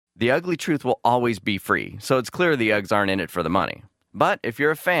The Ugly Truth will always be free, so it's clear the Uggs aren't in it for the money. But if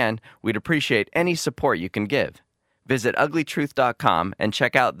you're a fan, we'd appreciate any support you can give. Visit uglytruth.com and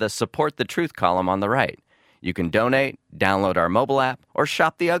check out the Support the Truth column on the right. You can donate, download our mobile app, or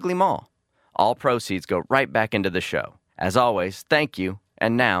shop the Ugly Mall. All proceeds go right back into the show. As always, thank you,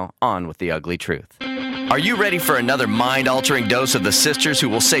 and now, on with the Ugly Truth. Are you ready for another mind-altering dose of the sisters who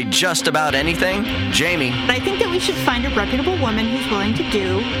will say just about anything? Jamie. I think that we should find a reputable woman who's willing to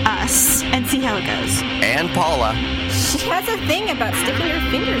do us and see how it goes. And Paula. She has a thing about sticking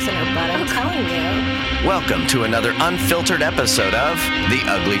her fingers in her butt, I'm telling you. Welcome to another unfiltered episode of The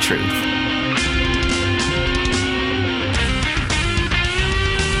Ugly Truth.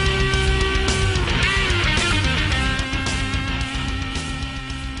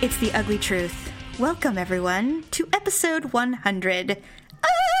 It's The Ugly Truth. Welcome, everyone, to episode 100. Ugh!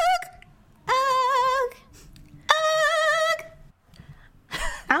 Ugh! Ugh!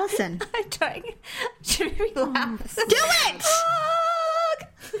 Allison. I'm trying to relax. Do it!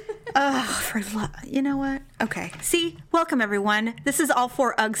 Ugh! You know what? Okay. See? Welcome, everyone. This is all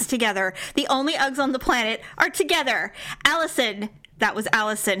four Uggs together. The only Uggs on the planet are together. Allison. That was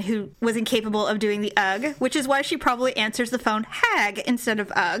Allison, who was incapable of doing the Ugg, which is why she probably answers the phone hag instead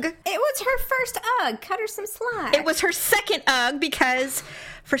of Ugg. It was her first Ugg. Cut her some slack. It was her second Ugg because,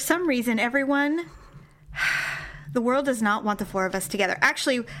 for some reason, everyone, the world does not want the four of us together.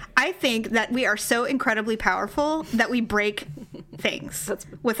 Actually, I think that we are so incredibly powerful that we break things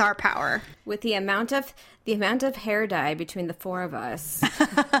with our power. With the amount of hair dye between the four of us.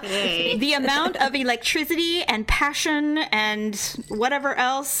 The amount of electricity and passion and whatever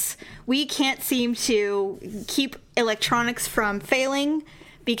else, we can't seem to keep electronics from failing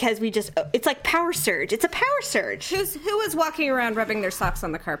because it's like power surge. It's a power surge. Who was walking around rubbing their socks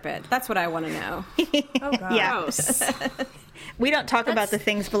on the carpet? That's what I want to know. Oh, God. Yeah. We don't talk about the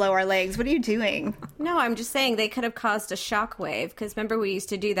things below our legs. What are you doing? No, I'm just saying they could have caused a shockwave. Because remember, we used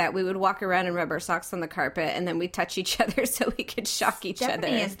to do that. We would walk around and rub our socks on the carpet, and then we'd touch each other so we could shock each other.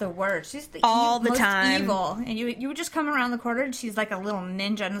 Stephanie is the worst. She's the all the most time evil. And you would just come around the corner, and she's like a little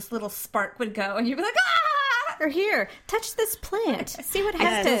ninja, and this little spark would go, and you'd be like, ah! Or here, touch this plant. See what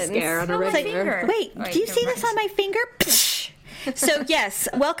happens. Scare on a regular. Wait, do you see this on my finger? So, yes,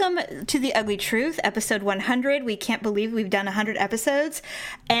 welcome to The Ugly Truth, episode 100. We can't believe we've done 100 episodes.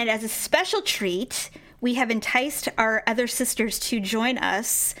 And as a special treat, we have enticed our other sisters to join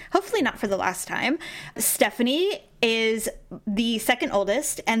us, hopefully not for the last time. Stephanie is the second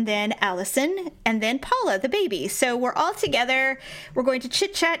oldest, and then Allison, and then Paula, the baby. So we're all together. We're going to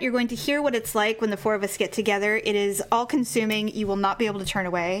chit-chat. You're going to hear what it's like when the four of us get together. It is all-consuming. You will not be able to turn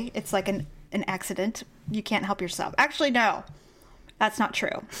away. It's like an accident. You can't help yourself. Actually, no. That's not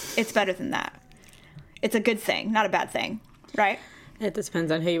true. It's better than that. It's a good thing, not a bad thing, right? It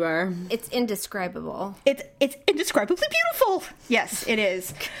depends on who you are. It's indescribable. It's indescribably beautiful. Yes, it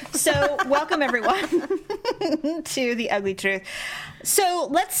is. So, welcome everyone to The Ugly Truth. So,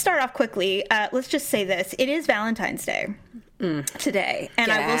 let's start off quickly. Let's just say this. It is Valentine's Day today.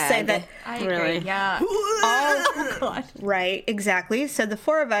 And I will say that... I agree. Yeah. Oh, God. Right, exactly. So, the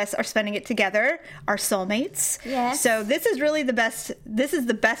four of us are spending it together, our soulmates. Yes. So, this is really the best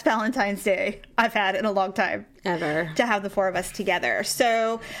Valentine's Day I've had in a long time. Ever. To have the four of us together.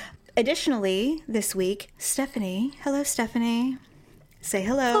 So, additionally, this week, Stephanie. Hello, Stephanie. Say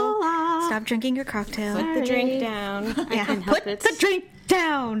hello. Hola. Stop drinking your cocktail. Put the drink down. Yeah, put the drink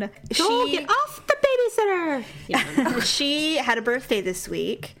down. Get off the babysitter. Yeah. She had a birthday this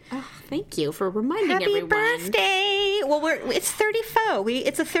week. Oh, thank you for reminding Happy everyone. birthday! Well, it's 34.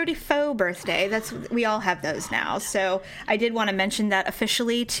 It's a 34 birthday. We all have those now. So I did want to mention that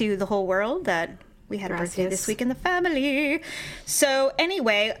officially to the whole world that we had a birthday this week in the family. So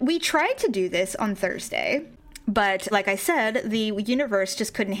anyway, we tried to do this on Thursday, but like I said, the universe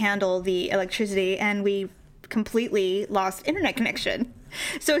just couldn't handle the electricity, and we completely lost internet connection.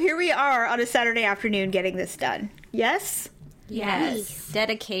 So here we are on a Saturday afternoon getting this done. Yes? Yes.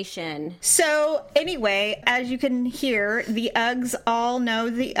 Dedication. So anyway, as you can hear, the Uggs all know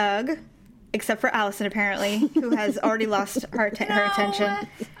the Ugg. Except for Allison, apparently, who has already lost her attention.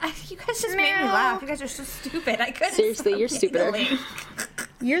 You guys just made me laugh. You guys are so stupid. I couldn't. Seriously, you're stupider.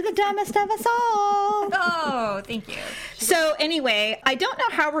 You're the dumbest of us all. Oh, thank you. So anyway, I don't know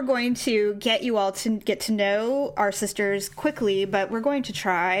how we're going to get you all to get to know our sisters quickly, but we're going to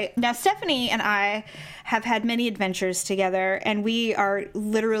try. Now, Stephanie and I have had many adventures together, and we are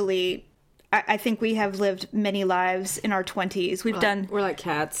literally I think we have lived many lives in our 20s. We're like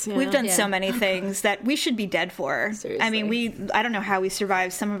cats. Yeah. We've done so many things that we should be dead for. Seriously. I mean, I don't know how we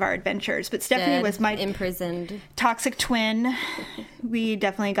survived some of our adventures, but Stephanie Dead, was my imprisoned. toxic twin. We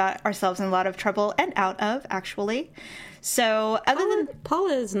definitely got ourselves in a lot of trouble and out of, actually. So other than...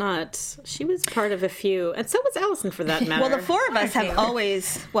 Paula is not. She was part of a few, and so was Allison for that matter. Well, the four of us have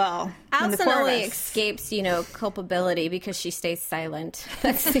always, when the Allison four of only us... escapes, culpability because she stays silent.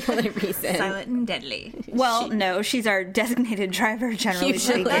 That's the only reason. Silent and deadly. Well, no, she's our designated driver, generally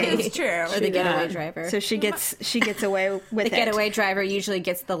Usually. speaking. That is true. Or the getaway driver. So she gets away with The it. getaway driver usually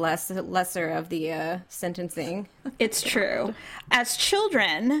gets the lesser of the sentencing. It's true. As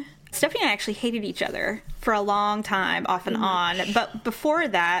children, Stephanie and I actually hated each other for a long time, off and on. But before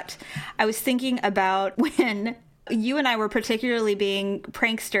that, I was thinking about when you and I were particularly being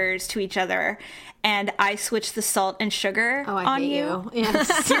pranksters to each other, and I switched the salt and sugar I on hate you.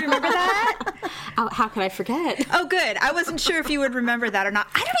 Yes. Do you remember that? Oh, how could I forget? Oh, good. I wasn't sure if you would remember that or not.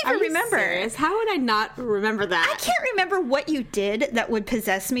 I don't even remember. Serious? How would I not remember that? I can't remember what you did that would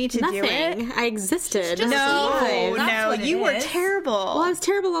possess me to do it. Nothing. I existed. just No, evil. That's no, what it you were is. terrible. Well, I was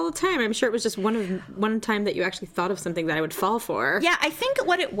terrible all the time. I'm sure it was just one time that you actually thought of something that I would fall for. Yeah, I think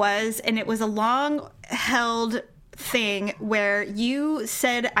what it was, and it was a long-held thing where you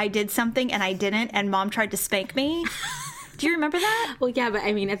said I did something and I didn't, and Mom tried to spank me. Do you remember that? Well, yeah, but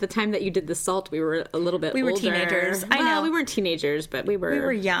I mean, at the time that you did the salt, we were a little bit We were older. teenagers. I Well, know. we weren't teenagers, but we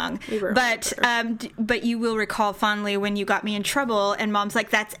were young. We were but you will recall fondly when you got me in trouble, and Mom's like,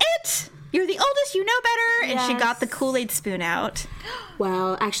 "That's it. You're the oldest. You know better." And she got the Kool-Aid spoon out.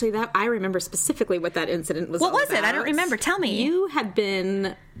 Well, actually, that I remember specifically what that incident was. What all was it? I about. don't remember. Tell me. You had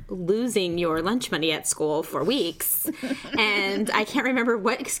been losing your lunch money at school for weeks, and I can't remember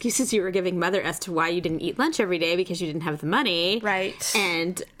what excuses you were giving Mother as to why you didn't eat lunch every day because you didn't have the money. Right.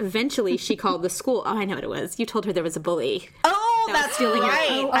 And eventually, she called the school. Oh, I know what it was. You told her there was a bully. Oh, was that's stealing your- right.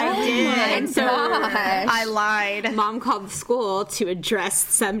 Oh, I did. And so I lied. Mom called the school to address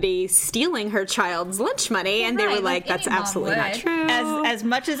somebody stealing her child's lunch money, and they were Right, like, like "That's any mom absolutely not would." true." As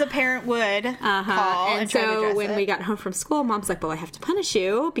much as a parent would call And try to so address when it. we got home from school, Mom's like, "Well, I have to punish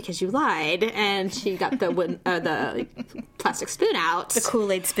you because you lied," and she got the plastic spoon out. the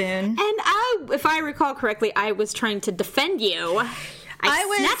Kool-Aid spoon. And if I recall correctly, I was trying to defend you.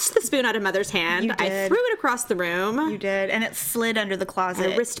 I snatched the spoon out of Mother's hand. You I did. threw it across the room. You did, and it slid under the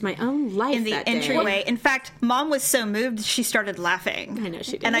closet. I risked my own life in the that day. entryway. In fact, Mom was so moved she started laughing. I know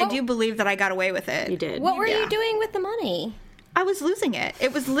she did. And I do believe that I got away with it. You did. What were Yeah. you doing with the money? I was losing it.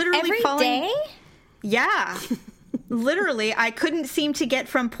 It was literally Every falling. day? Yeah. Literally, I couldn't seem to get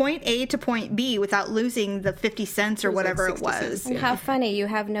from point A to point B without losing the 50 cents or was like whatever it 60 was. cents. How funny. You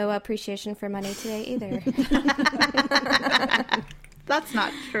have no appreciation for money today either. That's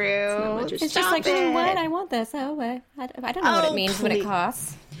not true. much It's just like, what? I want this. Oh, I don't know what Oh, it means, what it please.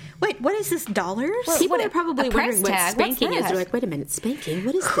 costs. Wait, what is this, dollars? People What are probably a price wondering what tag? What's spanking is. that? They're like, "Wait a minute, spanking?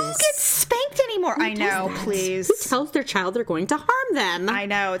 What is Who this?" gets spanked anymore? I know, please. Who tells their child they're going to harm them? I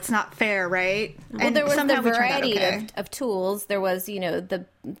know, it's not fair, right? Well, there was the somehow we turned out variety okay. of tools. There was,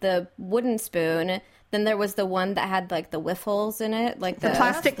 the wooden spoon. Then there was the one that had like the whiffles in it, like the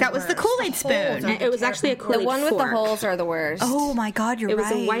plastic. That was the Kool-Aid spoon. And it was actually a Kool-Aid The one with the fork. holes are the worst. Oh my God, you're It was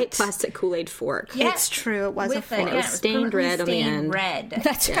right. a white plastic Kool-Aid fork. It's true. It was a fork. it was stained red on the end. Red.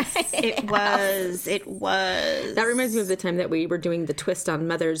 That's right. It was. It was. That reminds me of the time that we were doing the twist on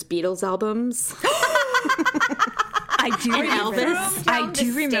Mother's Beatles albums. I do remember Elvis. that. I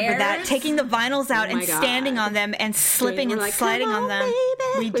do remember that. stairs? Taking the vinyls out Oh my and standing God. on them and slipping We're and like, sliding "Come on them.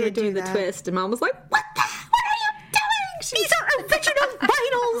 baby." We were did doing do the that. twist, and Mom was like, "What are you doing?" These are original vinyls.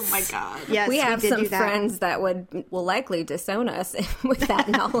 Oh my God. Yes, We have did some do that. friends that will likely disown us with that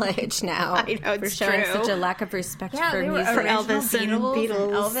knowledge now. I know, it's for showing true. such a lack of respect Yeah, for they were music. original Elvis and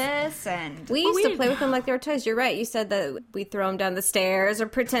Beatles. Elvis and We used to we- play with them like they were toys. You're right. You said that we throw them down the stairs or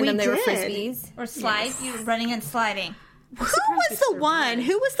pretend We them they were did. frisbees. or slide. You were running and sliding. Who was the one?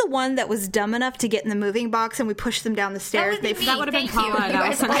 Who was the one that was dumb enough to get in the moving box and we pushed them down the stairs? That would be me. that would have been Thank you. Paula and You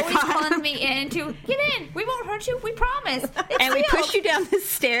guys Allison, I always thought. plunged me in to get in. We won't hurt you. We promise. It's and we sealed. pushed you down the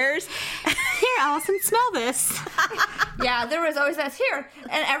stairs. Here, Allison, smell this. Yeah, there was always that here,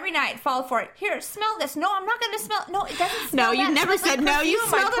 and every night fall for it. Here, smell this. No, I'm not going to smell. No, it doesn't smell. No, you that. It never smells like said no. You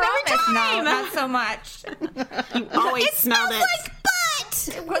perfume, I smelled it every promise. time. No, not so much. You always smelled it. Like butt.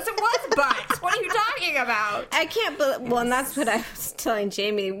 It was butt. What are you talking about? I can't believe. Well, and that's what I was telling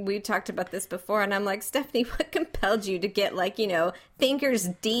Jamie. We talked about this before, and I'm like, Stephanie, what compelled you to get fingers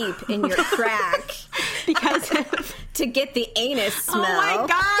deep in your crack Because to get the anus smell? Oh my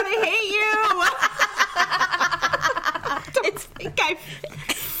God, I hate you. Don't think I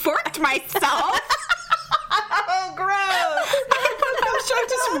wrecked myself. Oh, gross. I'm sure I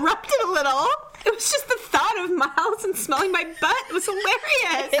just rubbed it a little. It was just the thought of Miles and smelling my butt. It was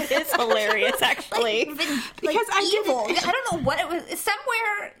hilarious. It is hilarious, actually. Because I evil. didn't. I don't know what it was.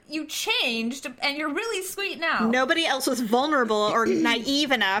 Somewhere you changed, and you're really sweet now. Nobody else was vulnerable or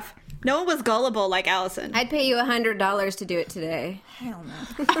naive enough. No one was gullible like Allison. I'd pay you $100 to do it today. Hell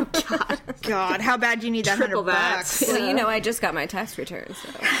no. God, how bad do you need that Triple $100? Well, you know, I just got my tax return,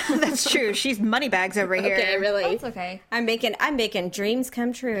 so That's true. She's money bags over here. Okay, really. It's okay. I'm making dreams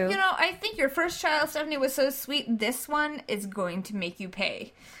come true. You know, I think your first child, Stephanie, was so sweet. This one is going to make you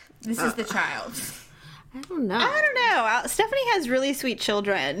pay. This is the child. I don't know. I don't know. Stephanie has really sweet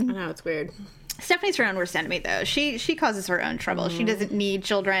children. I know, it's weird. Stephanie's her own worst enemy, though. She causes her own trouble. She doesn't need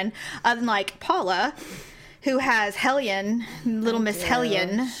children, unlike Paula, who has Hellion, little Miss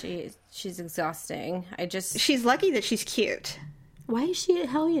Hellion. She's exhausting. She's lucky that she's cute. Why is she a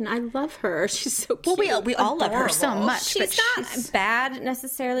hellion? I love her. She's so cute. Well, we all love her so Adorable. much. She's not bad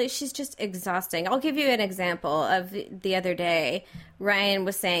necessarily. She's just exhausting. I'll give you an example of the other day. Ryan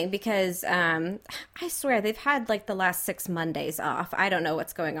was saying, because I swear they've had like the last 6 Mondays off. I don't know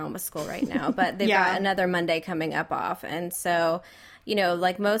what's going on with school right now, but they've Yeah. got another Monday coming up off. And so, you know,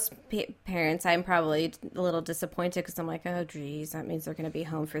 like most parents, I'm probably a little disappointed because I'm like, oh, geez, that means they're going to be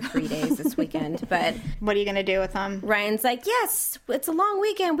home for 3 days this weekend. But What are you going to do with them? Ryan's like, yes, it's a long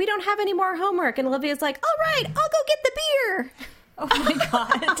weekend. We don't have any more homework. And Olivia's like, all right, I'll go get the beer. Oh my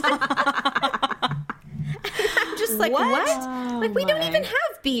god. I'm just like, what? Like, we don't even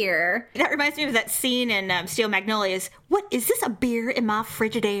have beer. That reminds me of that scene in Steel Magnolias. What, is this a beer in my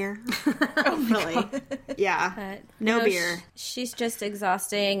Frigidaire? really. Yeah. But, No you know, beer. She's just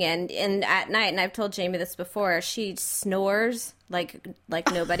exhausting. And at night, and I've told Jamie this before, she snores like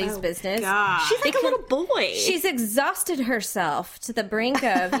nobody's business. God. She's like a little boy. She's exhausted herself to the brink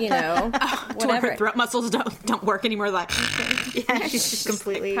of, you know, Her whatever. throat muscles don't work anymore. Like, Yeah, she's just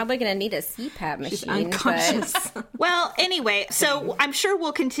completely... Probably going to need a CPAP machine. she's unconscious. Well, anyway, so I'm sure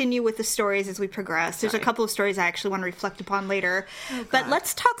we'll continue with the stories as we progress. There's a couple of stories I actually want to reflect upon later. But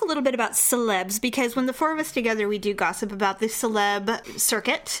let's talk a little bit about celebs, because when the four of us together, we do gossip about the celeb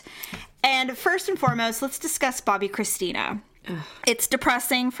circuit. And first and foremost, let's discuss Bobby Christina. It's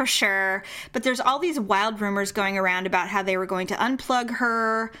depressing for sure, but there's all these wild rumors going around about how they were going to unplug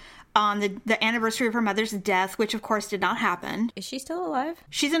her on the anniversary of her mother's death, which of course did not happen. Is she still alive?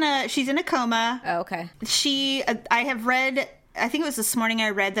 She's in a coma. Oh, okay. I have read, I think it was this morning I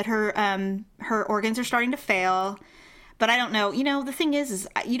read that her organs are starting to fail, but I don't know. You know, the thing is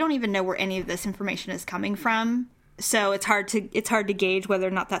you don't even know where any of this information is coming from. So it's hard to gauge whether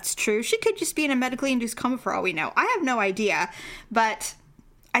or not that's true. She could just be in a medically induced coma for all we know. I have no idea, but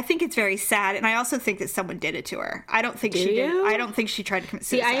I think it's very sad, and I also think that someone did it to her. I don't think she did. you? I don't think she tried to commit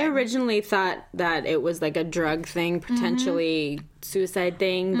suicide. See, I originally thought that it was like a drug thing, potentially suicide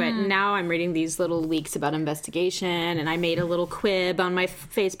thing, but now I'm reading these little leaks about investigation, and I made a little quib on my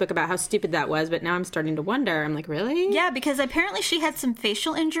Facebook about how stupid that was, but now I'm starting to wonder. I'm like, really? Yeah, because apparently she had some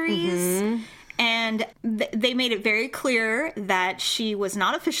facial injuries, and they made it very clear that she was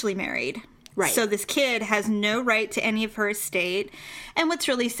not officially married. Right. So this kid has no right to any of her estate. And what's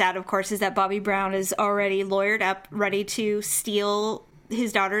really sad, of course, is that Bobby Brown is already lawyered up, ready to steal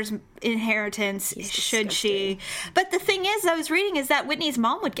his daughter's inheritance, should she. But the thing is, I was reading, is that Whitney's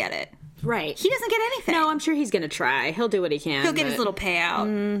mom would get it. Right. He doesn't get anything. No, I'm sure he's going to try. He'll do what he can. He'll get his but little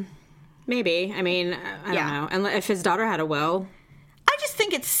payout. Maybe. I mean, I don't know. And if his daughter had a will. I just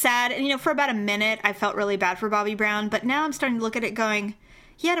think it's sad. And, you know, for about a minute, I felt really bad for Bobby Brown. But now I'm starting to look at it going,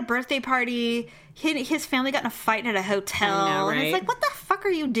 he had a birthday party. His family got in a fight at a hotel. I know, And it's right? like, what the fuck are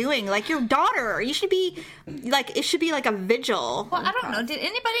you doing? Like, your daughter. You should be, like, it should be like a vigil. Well, I don't know. Did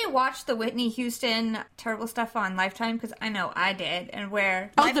anybody watch the Whitney Houston terrible stuff on Lifetime? Because I know I did. And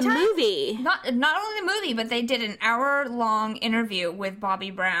where Oh, Lifetime, the movie. Not only the movie, but they did an hour-long interview with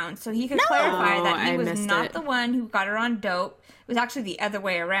Bobby Brown, so he could clarify that he I was missed not it. the one who got her on dope. It was actually the other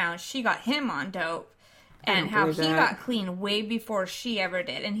way around. She got him on dope. And how he believe that. got clean way before she ever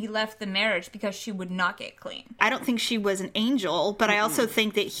did. And he left the marriage because she would not get clean. I don't think she was an angel, but I also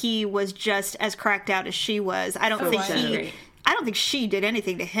think that he was just as cracked out as she was. I don't think Right. I don't think she did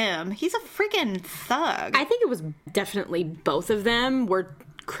anything to him. He's a freaking thug. I think it was definitely both of them were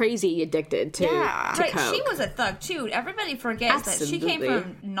crazy addicted to, Yeah. to Right, coke. she was a thug too. Everybody forgets that she came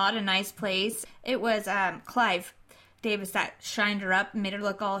Absolutely. from not a nice place. It was Clive Davis that shined her up, made her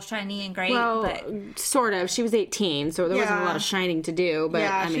look all shiny and great. Well, but sort of. She was 18, so there wasn't a Yeah. lot of shining to do. But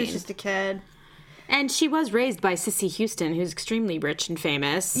yeah, I she mean, was just a kid. And she was raised by Cissy Houston, who's extremely rich and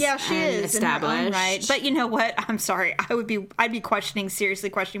famous. Yeah, she and is in her established. own right. But you know what? I'm sorry. I'd be seriously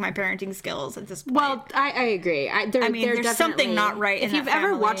questioning my parenting skills at this point. Well, I agree. There's something not right in If that you've ever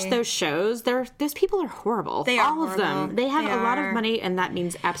family. watched those shows, those people are horrible. They are all of horrible. them. They have They a lot are. of money, and that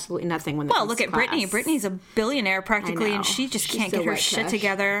means absolutely nothing when they Well, look at Britney. Britney's a billionaire practically, I know. and she just She's can't so get her white shit trash.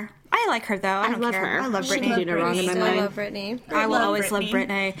 together. I like her though. I don't love care. her. I love She Britney. can do no wrong in my I mind. love Britney. I will love always love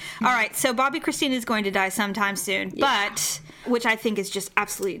Britney. Britney. All right, so Bobby Christina is going to die sometime soon, but which I think is just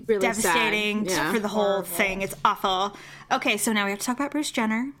absolutely Really devastating sad. Yeah. for the whole thing. It's awful. Okay, so now we have to talk about Bruce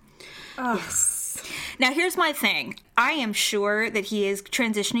Jenner. Yes. Now here's my thing. I am sure that he is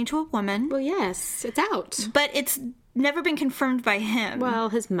transitioning to a woman, Well, yes, it's out. but it's never been confirmed by him. Well,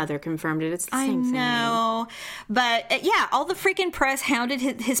 his mother confirmed it. It's the I same thing. know. But yeah, all the freaking press hounded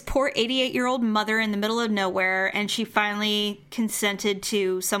his poor 88-year-old mother in the middle of nowhere, and she finally consented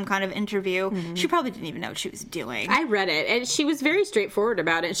to some kind of interview. She probably didn't even know what she was doing. I read it, and she was very straightforward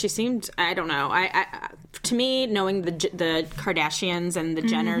about it. She seemed, I don't know, I to me, knowing the Kardashians and the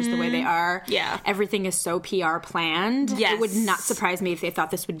Jenners the way they are, Yeah. everything is so PR planned. Yes. It would not surprise me if they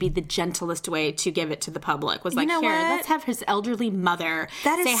thought this would be the gentlest way to give it to the public. Was like, know here, what? let's have his elderly mother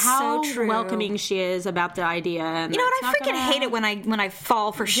That is say how so true. welcoming she is about the idea. And You know what? it's I not freaking gonna- hate it when I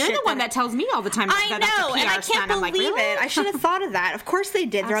fall for You're shit. the one that tells me all the time. I that that's a know, and I PR can't stunt. I'm like, believe really? it. I should have thought of that. Of course they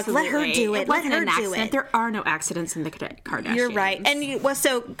did. They're like, let her Absolutely. do it. Let wasn't her an do accident. it. There are no accidents in the Kardashians. You're right. And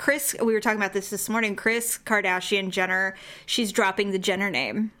so Kris, we were talking about this morning. Kris Kardashian Jenner, she's dropping the Jenner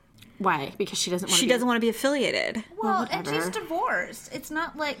name. Why? Because she doesn't want She to doesn't want to be affiliated. Well, and whatever. she's divorced. It's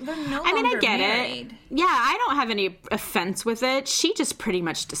not like they're no I mean, longer I get married. it. Yeah, I don't have any offense with it. She just pretty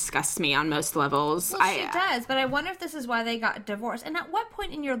much disgusts me on most levels. Well, she does, but I wonder if this is why they got divorced. And at what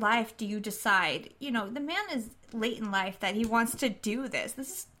point in your life do you decide, the man is late in life that he wants to do this? This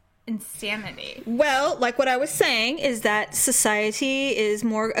is insanity. Well, like what I was saying is that society is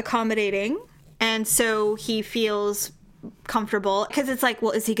more accommodating, and so he feels comfortable because it's like,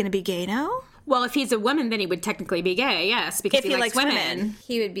 well, is he going to be gay now? Well, if he's a woman, then he would technically be gay, yes, because If he likes women.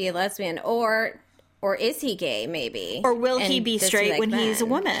 He would be a lesbian, or is he gay? Maybe, Or will he And be does straight like when he's a men?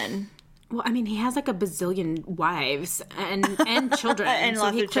 woman? Well, I mean, he has like a bazillion wives and children, And so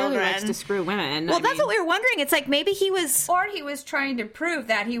lots he of clearly children. likes to screw women. Well, that's what we were wondering. It's like maybe he was Or he was trying to prove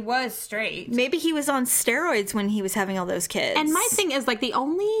that he was straight. on steroids when he was having all those kids. And my thing is, like, the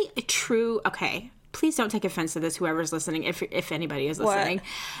only true, okay, please don't take offense to this, whoever's listening, if anybody is listening.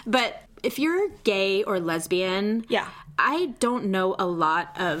 But if you're gay or lesbian, Yeah. I don't know a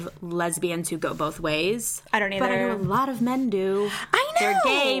lot of lesbians who go both ways. I don't But I either. know a lot of men do. I They're know.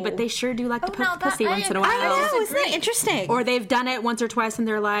 gay, but they sure do like to no, poke that- pussy once in a I while. I know, isn't disagree. that interesting? Or they've done it once or twice in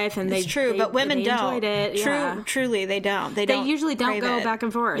their life, and it's true, but women they don't. enjoyed it. Yeah. Truly, they don't. They They don't. usually don't crave go it. back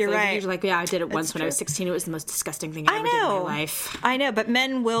and forth. You're They're right. usually like, yeah, I did it once when I was true. 16. It was the most disgusting thing I I ever did in my know. life. I know, but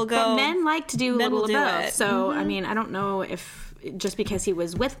men will go. But men like to do a Men little will of do both. it. So, I mean, I don't know if just because he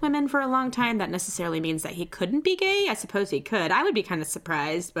was with women for a long time, that necessarily means that he couldn't be gay. I suppose he could. I would be kind of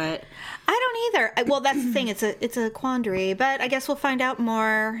surprised, but I don't either. Well, that's the thing. It's a quandary, but I guess we'll find out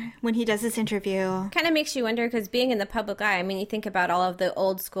more when he does this interview. Kind of makes you wonder because being in the public eye, I mean, you think about all of the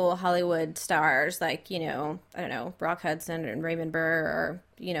old school Hollywood stars, like I don't know, Brock Hudson and Raymond Burr,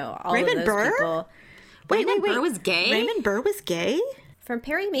 or all Raymond of those Burr? people Raymond Burr was gay? Raymond Burr was gay? from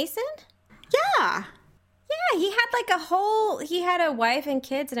Perry Mason. Yeah. Yeah, he had a wife and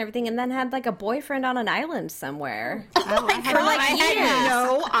kids and everything, and then had like a boyfriend on an island somewhere. I had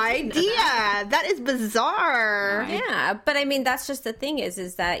no idea. That is bizarre. Yeah, but I mean, that's just the thing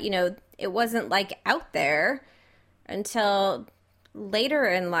is that it wasn't like out there until later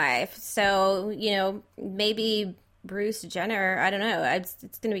in life. So maybe Bruce Jenner, I don't know. It's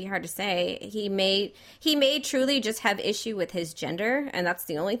going to be hard to say. He may truly just have issue with his gender, and that's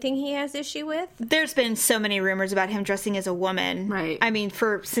the only thing he has issue with. There's been so many rumors about him dressing as a woman. Right. I mean,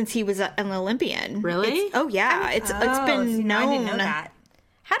 since he was an Olympian. Really? It's been known. I didn't know that.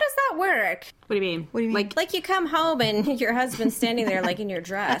 How does that work? what do you mean? What do you mean? Like you come home and your husband's standing there like in your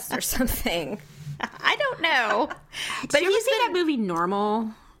dress or something. I don't know. But you ever see that movie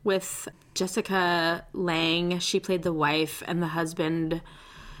Normal with Jessica Lange? She played the wife, and the husband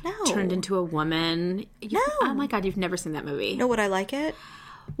turned into a woman. No. Oh my God, you've never seen that movie. No, would I like it?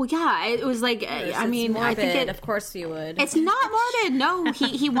 Well, yeah, it was like, I mean, morbid. I think Of course you would. it's not morbid. No,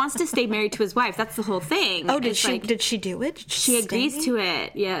 he wants to stay married to his wife. That's the whole thing. Oh, did It's she? like, Did she do it? Did she agrees stay? to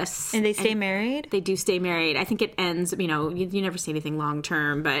it, yes. And they stay married? They do stay married. I think it ends, you never see anything long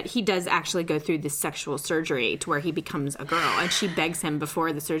term, but he does actually go through this sexual surgery to where he becomes a girl. And she begs him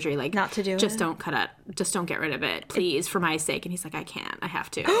before the surgery, like, Not to do just it? don't cut it. Just don't get rid of it, please, for my sake. And he's like, I can't. I have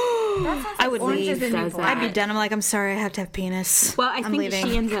to. I would Orange leave. is the New Does Black. I'd be done. I'm like, I'm sorry, I have to have penis. Well, I I'm think leaving.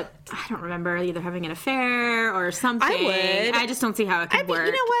 she ends up, I don't remember, either having an affair or something. would. I just don't see how it could mean, work.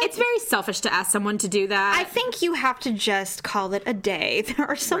 you know what? It's very selfish to ask someone to do that. I think you have to just call it a day. There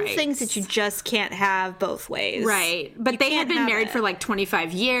are some Right. things that you just can't have both ways. Right. But You they had can't been have married it. for like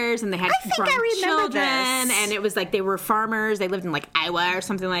 25 years and they had think grown I remember children. this. And it was like they were farmers. They lived in like Iowa or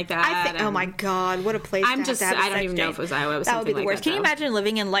something like that. I think. Oh and- my God, what a place! I'm to just- have to have I don't sex even know change. if it was Iowa. It was That would be something the like worst. that, Can you though. imagine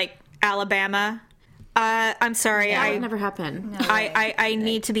living in like Alabama? I'm sorry. That I would never happen. I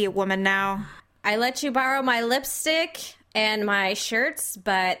need to be a woman now. I let you borrow my lipstick and my shirts,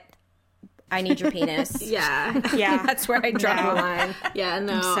 but I need your penis. Yeah. Yeah, That's where I draw No. the line. Yeah,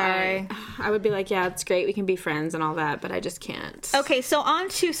 no. I'm sorry. I would be like, yeah, it's great. We can be friends and all that, but I just can't. Okay, so on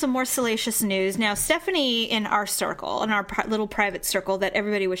to some more salacious news. Now, Stephanie in our circle, in our little private circle that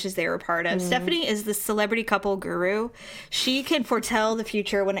everybody wishes they were a part of, Stephanie is the celebrity couple guru. She can foretell the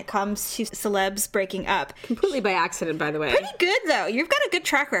future when it comes to celebs breaking up. Completely by accident, by the way. Pretty good, though. You've got a good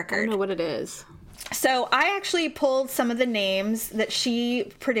track I record. don't know what it is. So I actually pulled some of the names that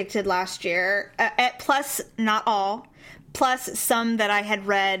she predicted last year, plus not all, plus some that I had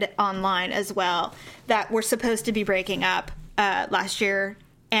read online as well that were supposed to be breaking up last year.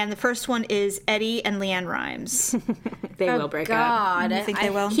 And the first one is Eddie and Leanne Rimes. They will break up. God, You think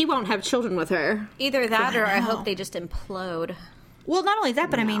they will? He won't have children with her. Either that or I know. hope they just implode. Well, not only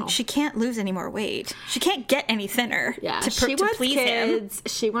that, but I mean, No. she can't lose any more weight. She can't get any thinner Yeah, to she wants please him. kids.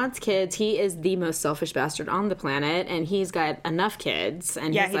 She wants kids. He is the most selfish bastard on the planet, and he's got enough kids.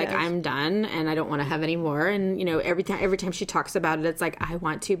 And Yeah, he's he like, does. I'm done, and I don't want to have any more. And every time she talks about it, it's like, I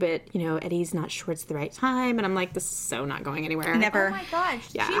want to, but Eddie's not sure it's the right time. And I'm like, this is so not going anywhere. Never. Oh my gosh,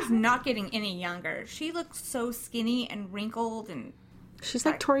 Yeah. she's not getting any younger. She looks so skinny and wrinkled and She's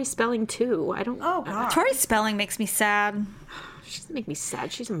like Tori Spelling too. I don't. oh god. Tori Spelling makes me sad. She doesn't make me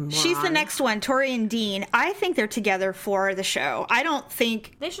sad. She's a moron. She's the next one, Tori and Dean. I think they're together for the show. I don't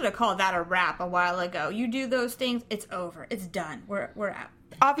think They should have called that a wrap a while ago. You do those things, it's over. It's done. We're out.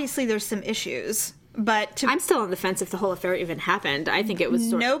 obviously there's some issues, but I'm still on the fence if the whole affair even happened. I think it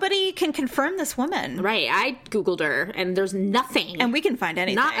was nobody can confirm this woman, right. I googled her, and there's nothing. and we can find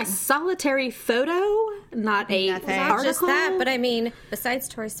anything. not a solitary photo. Not a Nothing. Not article. just that, but I mean, besides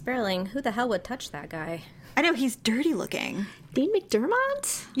Tori Sperling, who the hell would touch that guy? I know he's dirty looking. Dean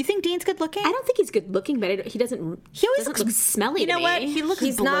McDermott. You think Dean's good looking? I don't think he's good looking, but he doesn't. He always doesn't looks look smelly. You know to what? me. He looks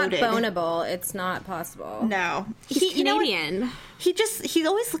He's bloated. not bonable. It's not possible. No, He's you know what? Canadian. He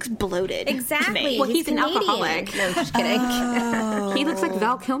always looks bloated. to Exactly. me. Well, he's an Canadian. alcoholic. No, I'm just kidding. He looks like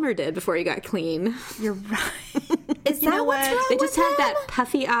Val Kilmer did before he got clean. You're right. Is You that know what's what? wrong They with just have him? that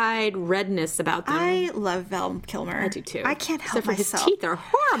puffy-eyed redness about them. I love Val Kilmer. I do too. I can't help Except for myself. his teeth are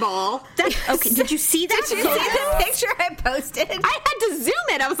horrible. Okay, did you see that? Did you see the picture I posted? I had to zoom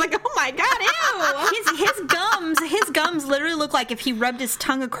it. I was like, oh my god, ew. His gums literally look like if he rubbed his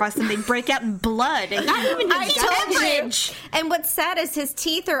tongue across them, they'd break out in blood. Not even his told you. And what's sad is his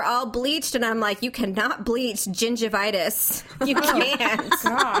teeth are all bleached, and I'm like, you cannot bleach gingivitis. You can't.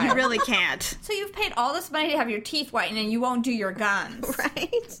 God. You really can't. So you've paid all this money to have your teeth whitened and you won't do your gums.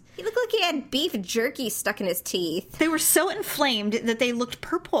 Right? He looked like he had beef jerky stuck in his teeth. They were so inflamed that they looked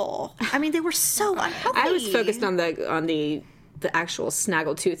purple. I mean, they were so unhealthy. I was focused on the actual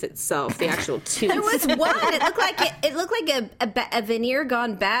snaggle tooth itself, the actual tooth. There was one. It looked like a veneer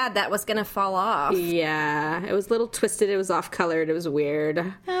gone bad that was gonna fall off. Yeah, it was a little twisted. It was off colored. It was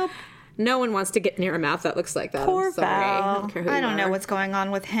weird. Nope. No one wants to get near a mouth that looks like that. Poor I'm sorry. Val. I don't care who you know are. what's going on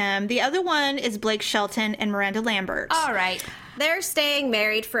with him. The other one is Blake Shelton and Miranda Lambert. All right. They're staying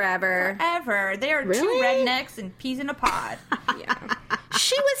married forever. Ever. They are two Really? rednecks and peas in a pod.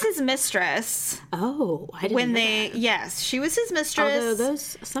 She was his mistress Oh, I didn't when know they. that. Yes, she was his mistress. Although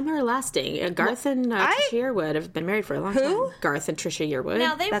those some are lasting. Garth and Trisha Yearwood have been married for a long time. Garth and Trisha Yearwood.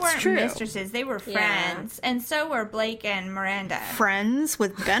 Now, they That's weren't true. mistresses. They were friends. And so were Blake and Miranda. Friends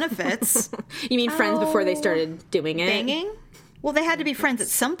with benefits. You mean friends before they started doing it? Banging? Well, they had to be friends at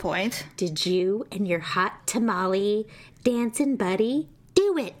some point. Did you and your hot tamale dancing buddy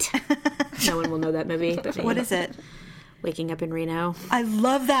do it? No one will know that movie. But What is it? Waking Up in Reno. I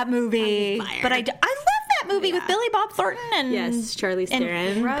love that movie. But I love that movie with Billy Bob Thornton and Yes, Charlize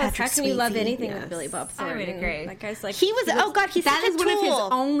Theron. Gross. Patrick How can you love Swayze. anything with Billy Bob I Thornton? would agree. That guy's like He was. Oh God, he's That such is a one of his tool.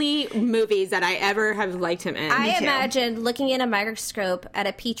 only movies that I ever have liked him in. I too. imagine looking in a microscope at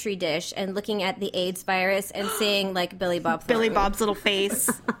a petri dish and looking at the AIDS virus and seeing like Billy Bob Thornton. Billy Bob's little face.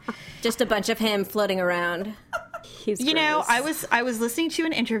 Just a bunch of him floating around. He's You know, gross. I was listening to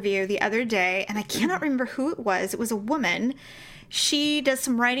an interview the other day, and I cannot remember who it was. It was a woman. She does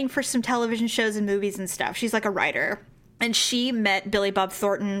some writing for some television shows and movies and stuff. She's like a writer. And she met Billy Bob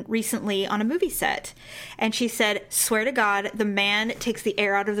Thornton recently on a movie set. And she said, swear to God, the man takes the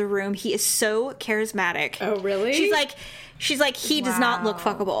air out of the room. He is so charismatic. Oh, really? She's like, he does not look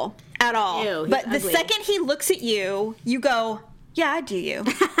fuckable at all. Ew, he's but the ugly. second he looks at you, you go, yeah, I do you.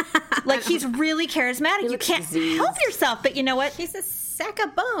 Like, he's really charismatic. You looks can't diseased. help yourself. But you know what? He's a sack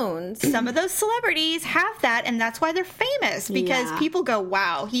of bones. Some of those celebrities have that, and that's why they're famous, because Yeah. people go,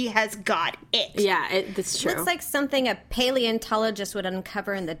 wow, he has got it. Yeah, that's true. Looks like something a paleontologist would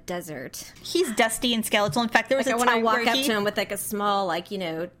uncover in the desert. He's dusty and skeletal. In fact, there was Like I a want to time walk where up he, to him with like a small, like,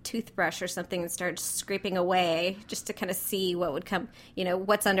 toothbrush or something and start scraping away just to kind of see what would come,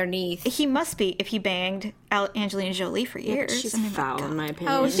 what's underneath. he must be if he banged Angelina Jolie for years. She's I mean, foul, in my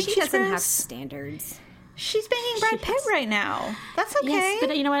opinion. Oh, think she she's doesn't have gross? standards. she's banging Brad Pitt right now. That's okay. Yes,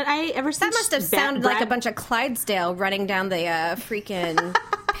 but you know what? Ever since That must have sounded like a bunch of Clydesdale running down the freaking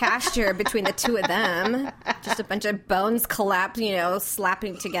pasture between the two of them. Just a bunch of bones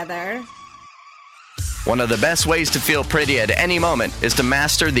slapping together. One of the best ways to feel pretty at any moment is to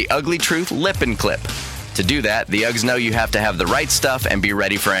master the Ugly Truth Lip and Clip. To do that, the Uggs know you have to have the right stuff and be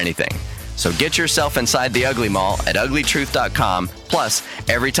ready for anything. So get yourself inside the Ugly Mall at uglytruth.com. Plus,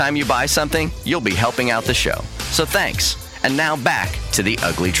 every time you buy something, you'll be helping out the show. So thanks. And now back to the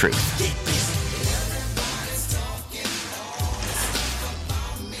Ugly Truth.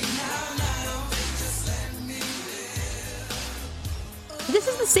 This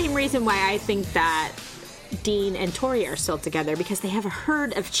is the same reason why I think that Dean and Tori are still together, because they have a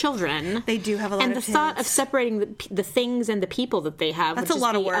herd of children. They do have a lot and of the thought of kids. separating the things and the people that they have That's would a just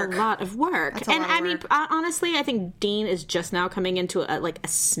lot of be work. a lot of work. That's a And lot of I mean, work. honestly, I think Dean is just now coming into a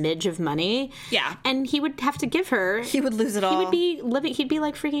smidge of money. Yeah. And he would have to give her. He would lose it He all. would be living. He'd be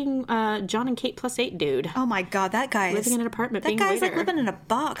like freaking John and Kate +8 dude. Oh my God, that guy Living is in an apartment, That being a guy's like waiter. living in a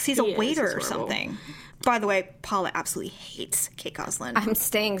box. He's He a is. waiter It's or horrible. something. By the way, Paula absolutely hates Kate Gosselin. I'm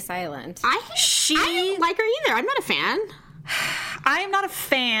staying silent. I don't like her either. I'm not a fan. I am not a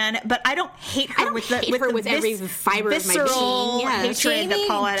fan, but I don't hate her I don't with the hate her the with every fiber of my visceral being, yes. hatred that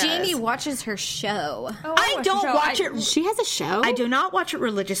Paula does. Jamie watches her show. Oh, I watch don't the show. watch it. She has a show. I do not watch it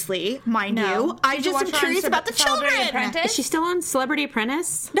religiously, mind No. you. I Did you just am watch her on curious about the Celebrity children. Apprentice? Is she still on Celebrity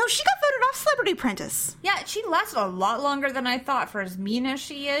Apprentice? No, she got voted off Celebrity Apprentice. Yeah, she lasted a lot longer than I thought. For as mean as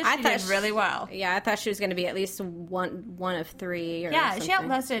she is, I she thought did really well. Yeah, I thought she was going to be at least one of three. Or Yeah, something. she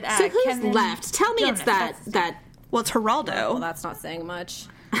outlasted So who's Kevin left? Tell me it's Jonas. that Well, it's Geraldo. Well, that's not saying much.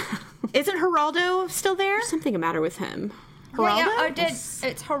 Isn't Geraldo still there? something the matter with him. Yeah, yeah, Geraldo? I did.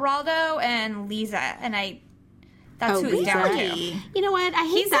 It's Geraldo and Lisa, and that's Oh, who it's down Lisa. to. You know what? I hate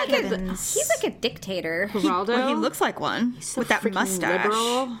He's that. like a Evans. he's like a dictator. Geraldo. Well, he looks like one so with that freaking mustache,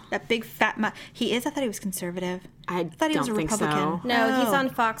 liberal. that big fat. He is. I thought he was conservative. I thought he was a don't think Republican. so. No, he's Oh. on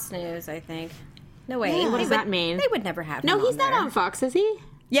Fox News, I think. No way. What does that mean? They would never have him. No, he's not there. on Fox, is he?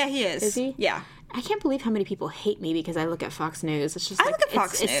 Yeah, he is. Is he? Yeah. I can't believe how many people hate me because I look at Fox News. It's just I like, look at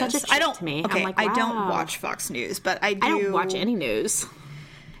Fox it's News. such a I trick don't. to me. Okay, I'm like, I don't wow. watch Fox News, but I do. I don't watch any news.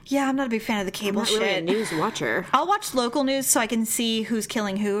 Yeah, I'm not a big fan of the I'm cable not shit. really a news watcher. I'll watch local news so I can see who's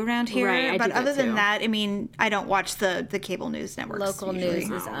killing who around here. Right, I but do that other than too. that, I mean, I don't watch the cable news networks. Local usually.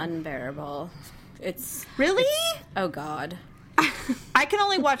 news is unbearable. It's Really? oh god. I can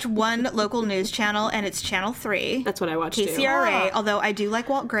only watch one local news channel, and it's Channel 3. That's what I watch too. KCRA, although I do like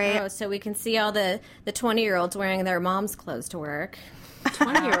Walt Gray. Oh, so we can see all the 20-year-olds wearing their mom's clothes to work.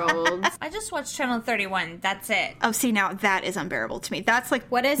 20-year-olds. I just watched Channel 31. That's it. Oh, see, now that is unbearable to me. That's like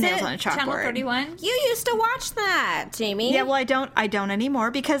What is nails it? on a chalkboard. Channel 31. You used to watch that, Jamie. Yeah, well, I don't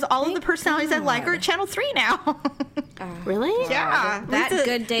anymore because all of the personalities I like are at Channel 3 now. Really? Yeah. That Lisa-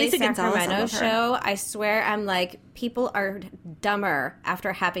 Good Day Lisa Gonzalez, I Sacramento love her. show, I swear I'm like, people are dumber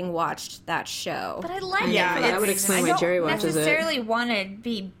after having watched that show. But I like Yeah, it. For that that would reason. explain I why don't Jerry watches it. necessarily want to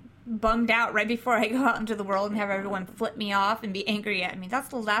be bummed out right before I go out into the world and have everyone flip me off and be angry at me. That's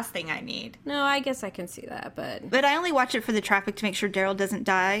the last thing I need. No, I guess I can see that, but But I only watch it for the traffic to make sure Daryl doesn't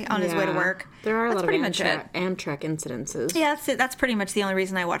die on his way to Yeah. work. There are a That's lot of pretty much it. Amtrak incidences. Yeah, that's it. That's pretty much the only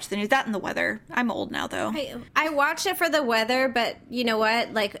reason I watch the news. That and the weather. I'm old now, though. I watch it for the weather, but you know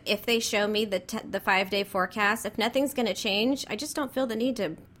what? Like, if they show me the 5-day forecast, if nothing's going to change, I just don't feel the need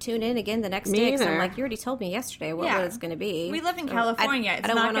to tune in again the next Me day. 'Cause I'm either. like, you already told me yesterday what Yeah. it's going to be. We live in So California. It's I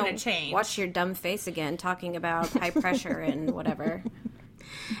don't not wanna gonna change. Watch your dumb face again talking about high pressure and whatever.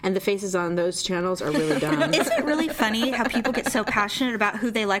 And the faces on those channels are really dumb. Isn't it really funny how people get so passionate about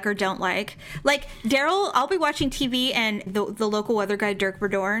who they like or don't like? Like Daryl, I'll be watching TV and the local weather guy Dirk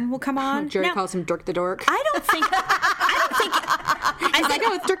Verdorn will come on. Jerry Now, calls him Dirk the Dork. I think I'm like,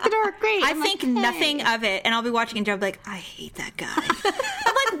 oh, it's Dirk the Dork. Great. I I'm think like, hey. nothing of it, and I'll be watching and Joe will be like, I hate that guy.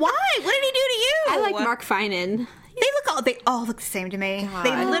 I'm like, why? What did he do to you? I like Mark Finan. They all look the same to me.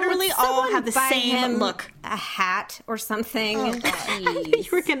 They literally Would all someone have the buy same him look. A hat or something. You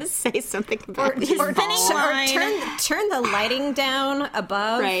were going to say something about His his thinning balls. line. Turn the lighting down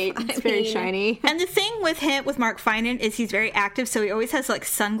above. Right. It's very shiny. And the thing with Mark Finan, is he's very active, so he always has like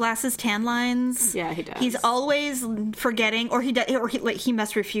sunglasses, tan lines. Yeah, he does. He's always forgetting, or he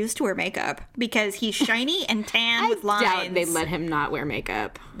must refuse to wear makeup because he's shiny and tan with lines. I doubt they let him not wear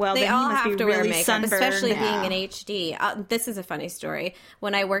makeup. Well, They then all he must have be to really wear makeup, sunburned. especially being in HD. This is a funny story.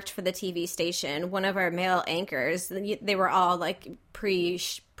 When I worked for the TV station, one of our male anchors, they were all like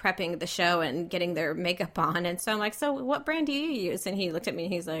prepping the show and getting their makeup on. And so I'm like, so what brand do you use? And he looked at me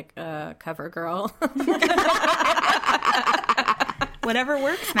and he's like, CoverGirl. Whatever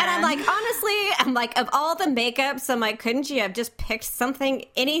works, man. And I'm like, honestly, of all the makeups, I'm like, couldn't you have just picked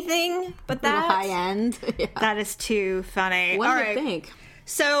anything but Little that? high end. Yeah. that is too funny. What All do you right. think?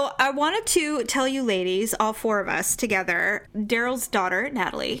 So I wanted to tell you ladies, all four of us together, Daryl's daughter,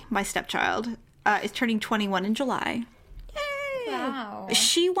 Natalie, my stepchild, is turning 21 in July. Wow.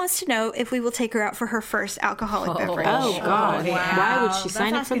 She wants to know if we will take her out for her first alcoholic beverage. Oh, God. Why would she That's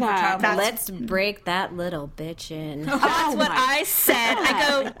sign up for asking for that? trouble. Let's break that little bitch in. That's what I said. I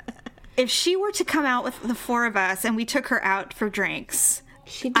go, if she were to come out with the four of us and we took her out for drinks,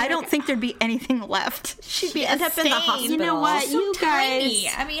 I don't think there'd be anything left. She'd be end up in the hospital. You know what? So You guys. tiny.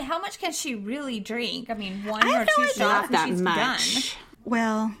 I mean, how much can she really drink? I mean, one I or have no two idea. shots Not and that she's much. done.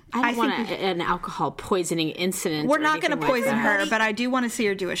 Well, I don't think want an alcohol poisoning incident. we're or not going to anything like poison that. her, but I do want to see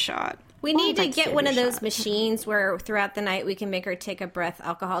her do a shot. We need to that's get good, one of your those shot. machines where throughout the night we can make her take a breath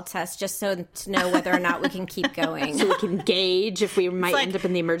alcohol test just so to know whether or not we can keep going. So we can gauge if we might like- end up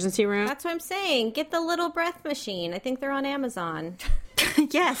in the emergency room. That's what I'm saying. Get the little breath machine. I think they're on Amazon.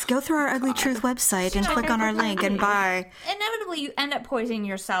 Yes, go through our Ugly Truth website and click on our link and buy. Inevitably, you end up poisoning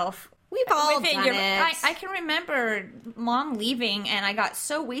yourself. We've all Within done your- it. I can remember Mom leaving, and I got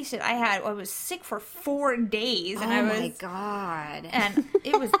so wasted. I was sick for 4 days, and I oh was my god. and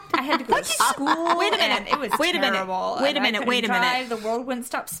it was I had to go to school. Wait a minute. And it was Wait a minute. terrible. Wait a and I minute. couldn't Wait a minute. drive. The world wouldn't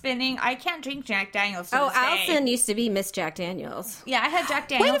stop spinning. I can't drink Jack Daniels. To Oh, this day. Allison used to be Miss Jack Daniels. Yeah, I had Jack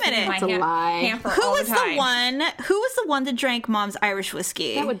Daniels minute. in my It's a lie. hamper Who all was the time. the one? Who was the one that drank Mom's Irish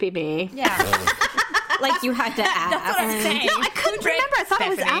whiskey? That would be me. Yeah, Like you had to ask. that's what I'm saying. No, I couldn't drank remember. I thought it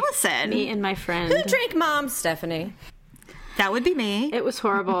was Stephanie? Allison. Me and my friend. Who drank Mom, Stephanie? That would be me. It was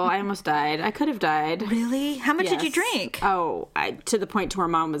horrible. I almost died. I could have died. Really? How much did you Yes. drink? Oh, to the point to where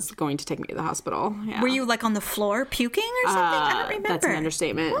Mom was going to take me to the hospital. Yeah. Were you like on the floor puking or something? I don't remember. That's an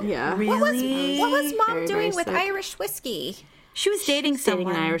understatement. Yeah. Really? What was Mom Very, doing very with sick. Irish whiskey? She was dating Dating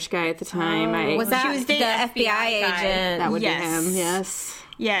someone. an Irish guy at the time. Was that was the dating FBI guy. agent? that would Yes. be him. Yes.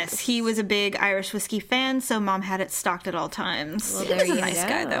 Yes, he was a big Irish whiskey fan, so Mom had it stocked at all times. Well, he there was a you nice go.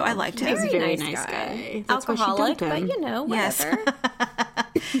 guy, though. I liked him. He's a very nice nice guy. guy. That's why she Alcoholic, dumped him. but you know, Yes. whatever.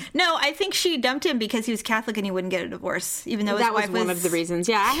 No, I think she dumped him because he was Catholic and he wouldn't get a divorce, even though his That was wife one of the reasons.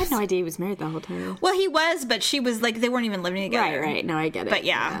 Yeah, I had no idea he was married the whole time. Well, he was, but she was like, they weren't even living together. Right. No, I get it. But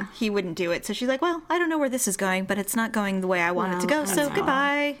yeah, he wouldn't do it. So she's like, well, I don't know where this is going, but it's not going the way I want it to go, Well, so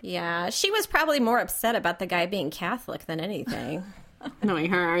goodbye. Yeah, she was probably more upset about the guy being Catholic than anything. Knowing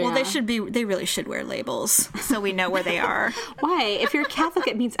her. Well, yeah. they really should wear labels so we know where they are. Why? If you're Catholic,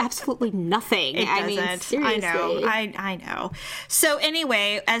 it means absolutely nothing. It I mean, doesn't. seriously. I know. I know. So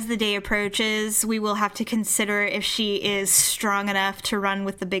anyway, as the day approaches, we will have to consider if she is strong enough to run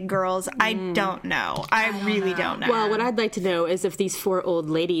with the big girls. I don't know. I really don't know. Well, what I'd like to know is if these four old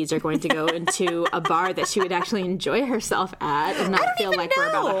ladies are going to go into a bar that she would actually enjoy herself at and not feel like we're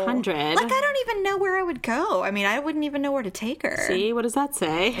about 100. Like, I don't even know where I would go. I mean, I wouldn't even know where to take her. See, what does that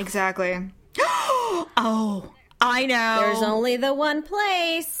say? Exactly. Oh, I know. There's only the one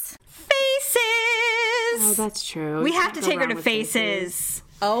place. Faces. Oh, that's true. We You have can't to go take her wrong to with Faces.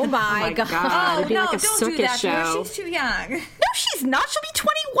 Oh my, god. God. It'd be no, like a don't do circus that to her. show. She's too young. No, she's not. She'll be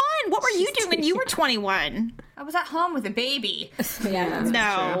 21. What were you doing when you were 21? I was at home with a baby. Yeah.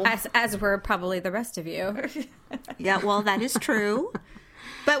 No. As were probably the rest of you. Yeah, well, that is true.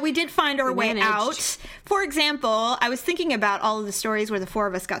 But we did find our way managed. out. For example, I was thinking about all of the stories where the four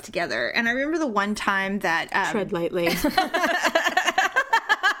of us got together. And I remember the one time that... Tread lightly.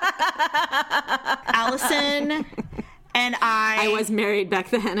 Allison and I was married back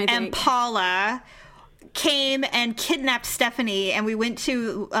then, I think. and Paula came and kidnapped Stephanie, and we went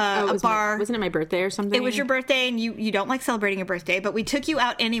to a bar. Wasn't it my birthday or something? It was your birthday, and you don't like celebrating your birthday, but we took you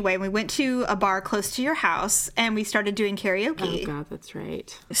out anyway. We went to a bar close to your house, and we started doing karaoke. Oh, God, that's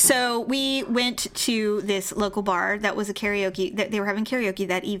right. So we went to this local bar that was a karaoke. They were having karaoke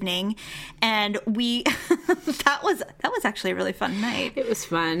that evening, and we that was actually a really fun night. It was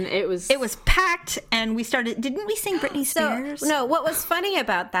fun. It was packed, and we started. Didn't we sing Britney Spears? No, what was funny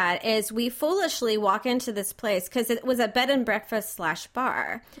about that is we foolishly walk into this place because it was a bed and breakfast /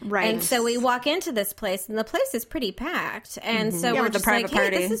 bar. Right. And so we walk into this place and the place is pretty packed. And so Yeah, we're with the just like, private hey,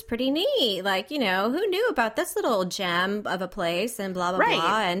 party. this is pretty neat. Like, who knew about this little gem of a place and blah, blah, Right.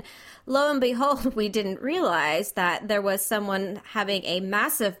 blah. And lo and behold, we didn't realize that there was someone having a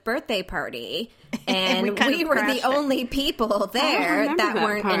massive birthday party. And we were the only people there remember that that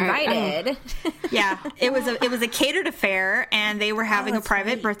weren't part. invited. Yeah, it was a catered affair, and they were having a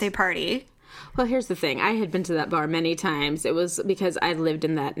private birthday party. Well, here's the thing. I had been to that bar many times. It was because I lived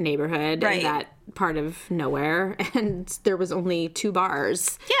in that neighborhood, Right. in that part of nowhere, and there was only 2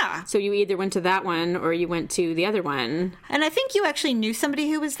 bars. Yeah. So you either went to that one or you went to the other one. And I think you actually knew somebody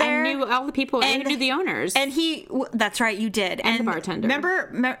who was there. I knew all the people. I knew the owners. And that's right, you did. And the bartender.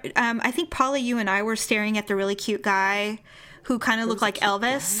 Remember, I think Paula, you and I were staring at the really cute guy who kind of looked like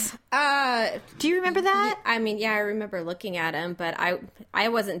Elvis. Do you remember that? I mean, yeah, I remember looking at him, but I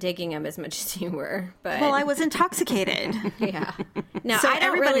wasn't digging him as much as you were. But Well, I was intoxicated. yeah, no, So I don't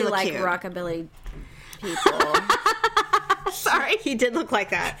everybody really looked like cute. rockabilly people. Sorry, he did look like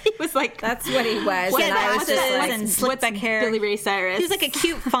that. He was like, That's what he was, He and had I was just glasses like, and slick back hair. Billy Ray Cyrus. He was like a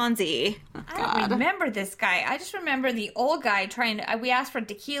cute Fonzie. I don't remember this guy. I just remember the old guy trying to. We asked for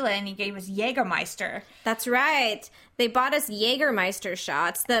tequila and he gave us Jägermeister. that's right. They bought us Jägermeister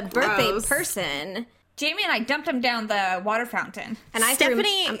shots. The birthday Gross. person, Jamie and I dumped him down the water fountain. and I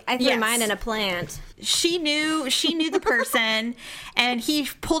Stephanie- threw yes. mine in a plant. She knew the person, and he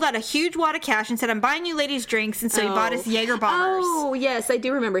pulled out a huge wad of cash and said, "I'm buying you ladies drinks," and so he bought us Jaeger bombers. Oh, yes, I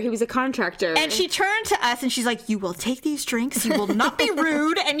do remember. He was a contractor. And she turned to us and she's like, "You will take these drinks, you will not be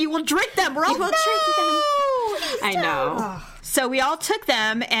rude, and you will drink them." We're all, will drink I know. So we all took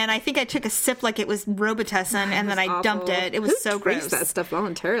them, and I think I took a sip like it was Robitussin, and then I dumped Awful. it. It was Who so drinks gross. that stuff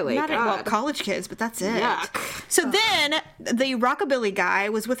voluntarily? Not at, God. well, college kids, but that's it. Yuck. So then the rockabilly guy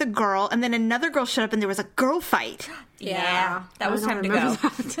was with a girl, and then another girl showed up, and there was a girl fight. Yeah, that was I time don't to go. remember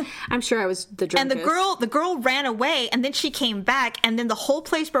that. I'm sure I was the drunkest. And the girl ran away, and then she came back, and then the whole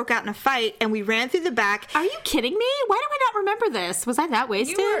place broke out in a fight, and we ran through the back. Are you kidding me? Why do I not remember this? Was I that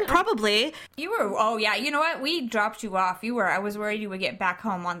wasted? Probably. You were. Oh yeah. You know what? We dropped you off. I was worried you would get back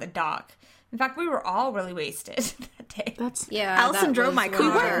home on the dock. In fact, we were all really wasted that day. That's Yeah, Allison that drove was my one car. of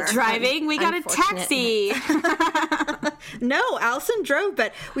We the weren't driving. We got a unfortunate- taxi. No, Allison drove,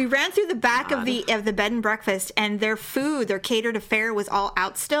 but we ran through the back of the bed and breakfast, and their food, their catered affair, was all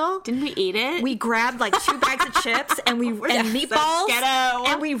out still. Didn't we eat it? We grabbed like 2 bags of chips and meatballs, ghetto.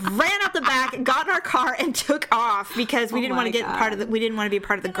 and we ran out the back, got in our car, and took off because we didn't want to my get God. part of the. We didn't want to be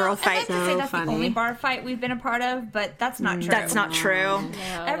part of the girl I'd fight. like to say that's funny. the only bar fight we've been a part of, but that's not true. That's not true.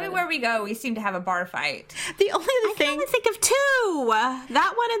 Everywhere we go, we seem to have a bar fight. The only other I thing. can only think of 2.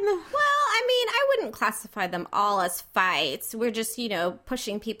 That one and the... Well, I mean, I wouldn't classify them all as fights. We're just,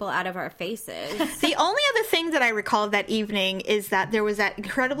 pushing people out of our faces. The only other thing that I recall of that evening is that there was that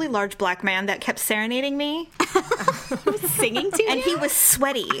incredibly large black man that kept serenading me, singing to and you? he was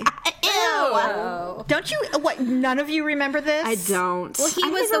sweaty. Oh. Don't you? What? None of you remember this? I don't. Well, he I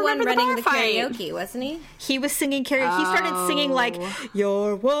was never the one remember running bar the fight. karaoke, wasn't he? He was singing karaoke. He started singing like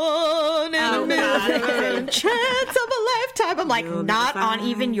 "You're one in a million, chance of a lifetime." I'm like, not on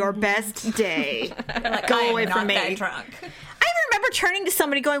even your best day. Like, Go I am away not from me. that drunk. I remember turning to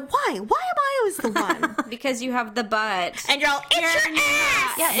somebody going, "Why? Why am I always the one?" Because you have the butt. And you're all, "It's your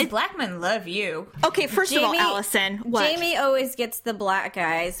ass." Yeah, and black men love you. Okay, first of all, Jamie- Allison, what? Jamie always gets the black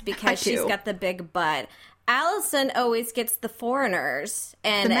guys because she's do. got the big butt. Allison always gets the foreigners,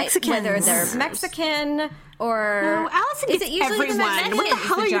 and The Mexicans. whether they're Mexican or No, Allison is gets it usually the everyone. Mexicans? What the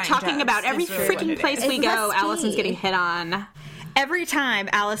hell are you giant talking jugs, about? Every is really what freaking it place is. we It's go, musky. Allison's getting hit on. Every time,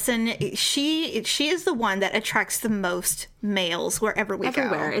 Allison, she is the one that attracts the most males wherever we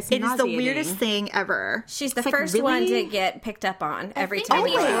Everywhere. go. It's It is the nauseating. weirdest thing ever. She's the like, first really? one to get picked up on every I think time I we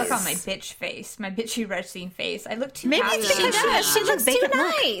need to go. work on my bitch face, my bitchy resting face. I look too Maybe happy. it's because she has She looks too vacant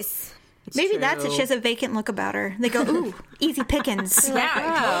look. nice. Maybe true. that's it. She has a vacant look about her. They go, "Ooh, easy pickings."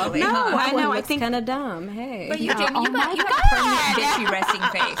 Yeah, totally. No, huh? I know. I Looks think kind of dumb. Hey, But you, Jamie, Oh you my got a permanent bitchy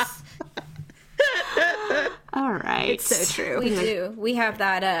resting face. All right. It's so true. We do. We have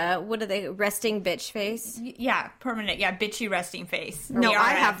that, what are they, resting bitch face? Yeah, permanent. Yeah, bitchy resting face. No,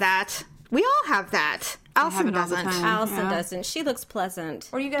 I BRF. have that. We all have that. Allison it all the doesn't. time. Allison doesn't. She looks pleasant.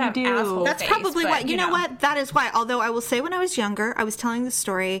 Or you could have do. asshole That's face, probably but, why. You know what? That is why. Although I will say, when I was younger, I was telling the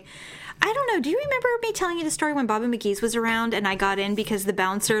story. I don't know. Do you remember me telling you the story when Bobby McGee's was around and I got in because the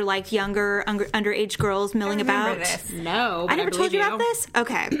bouncer liked younger, underage girls milling remember about? this. No, I never told you about this?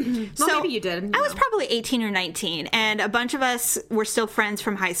 Okay. Well, maybe you did. I was probably 18 or 19, and a bunch of us were still friends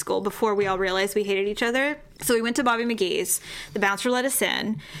from high school before we all realized we hated each other. So we went to Bobby McGee's. The bouncer let us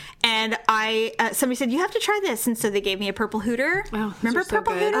in, and somebody said, "You have to try this," and so they gave me a purple hooter. Oh, those remember are so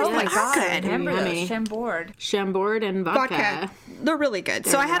purple good. hooters? Oh my They were God. good. Remember Yummy. those? Chambord. Chambord and vodka. They're really good.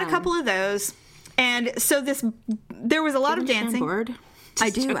 So I had a couple of those, and so there was a lot of dancing. Chambord.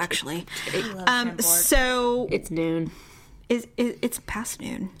 I do actually. Chambord. So It's noon. it's past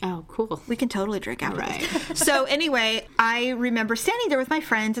noon. Oh, cool. We can totally drink after Right. this. So anyway, I remember standing there with my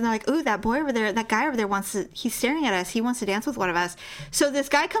friends, and they're like, "Ooh, that boy over there, that guy over there he's staring at us. He wants to dance with one of us." So this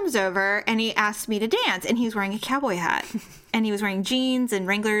guy comes over, and he asks me to dance, and he was wearing a cowboy hat, and he was wearing jeans and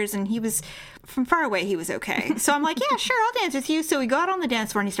Wranglers, and he was, from far away, he was okay. So I'm like, "Yeah, sure, I'll dance with you." So we go out on the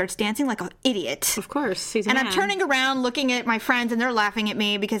dance floor, and he starts dancing like an idiot. Of course. He's a And man. I'm turning around, looking at my friends, and they're laughing at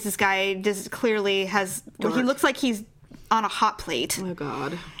me because this guy just clearly has, well, he looks like he's on a hot plate. Oh,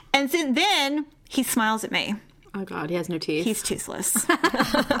 God. And then he smiles at me. Oh, God. He has no teeth. He's toothless.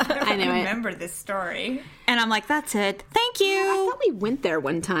 I know it. Remember this story. And I'm like, "That's it. Thank I you." thought we went there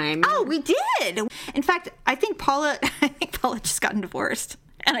one time. Oh, we did. In fact, I think Paula just gotten divorced.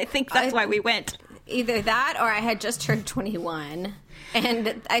 And I think that's why we went. Either that or I had just turned 21.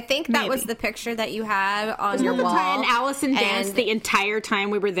 And I think that was Maybe. the picture that you had on your The wall. time Allison danced And the entire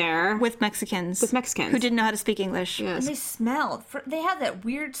time we were there. With Mexicans. Mexicans. Who didn't know how to speak English. And Yes. they smelled. They had that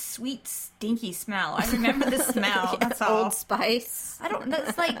weird, sweet, stinky smell. I remember the smell. That's all. Old Spice. I don't.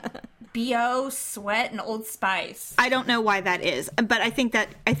 That's like BO, sweat, and Old Spice. I don't know why that is, but I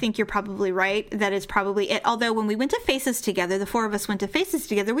think you're probably right. That is probably it. Although when we went to Faces together, the four of us went to Faces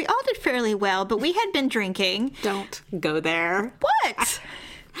together, we all did fairly well, but we had been drinking. Don't go there. What?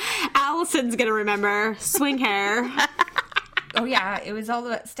 Allison's going to remember. Swing hair. Oh yeah, it was all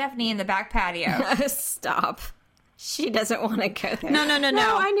about Stephanie in the back patio. Stop. She doesn't want to go there. No.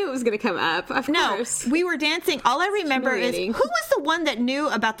 No, I knew it was going to come up. Of No, course. we were dancing. All I remember is, who humiliating. was the one that knew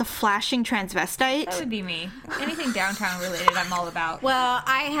about the flashing transvestite? That would be me. Anything downtown related, I'm all about. Well,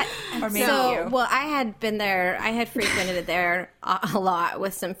 I had Or maybe you. Well, I had been there. I had frequented it there a lot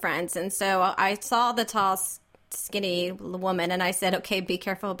with some friends, and so I saw the tall, skinny woman, and I said, "Okay, be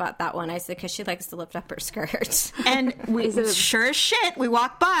careful about that one." I said because she likes to lift up her skirt. And we, sure as shit, we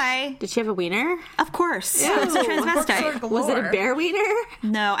walked by. Did she have a wiener? Of course, it's a transvestite. Was it a bear wiener?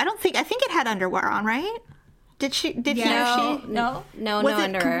 No, I think it had underwear on, right? Did he or she? No. No Was it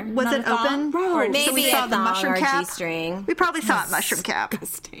underwear. was Not it a thong? open? Or So Maybe we saw a the thong mushroom or cap. G-string. We probably saw a mushroom cap.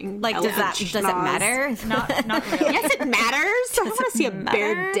 Like, does it matter? Not really. Yes, it matters. I don't want to see a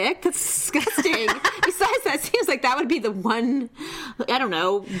bare dick. That's disgusting. Besides, that seems like that would be the one, I don't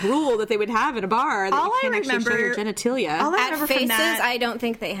know, rule that they would have in a bar. That All you I can't actually show your remember- genitalia. All I At remember from Faces, that, I don't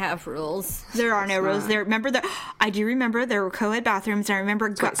think they have rules. there are no rules there. Remember that? I do remember there were co-ed bathrooms. And I remember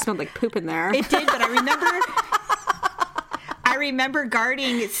it smelled like poop in there. it did, but I remember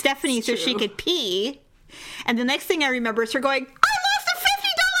guarding Stephanie so she could pee. And the next thing I remember is her going, "I lost a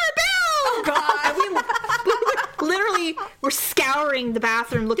 $50 bill!" Oh God! And we literally were scouring the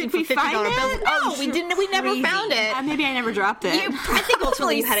bathroom looking Did we for $50 find it? bills. No, we didn't. We never found it. Maybe I never dropped it. I think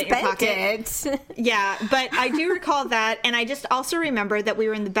ultimately you had it in your pocket. Spent it. Yeah, but I do recall that, and I just also remember that we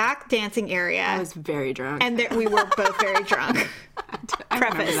were in the back dancing area, I was very drunk. and that we were both very drunk. I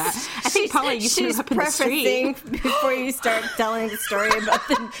remember preface. that. I think Paula used to She's up in the street. prefacing before you start telling the story about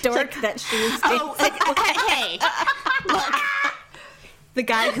the dork that she was Oh, hey, look. The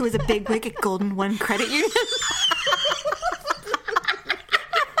guy who was a bigwig at Golden One Credit Union.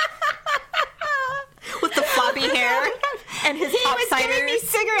 With the floppy hair and his topsiders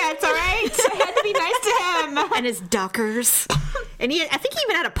cigarettes, all right? I had to be nice to him. and his duckers. And I think he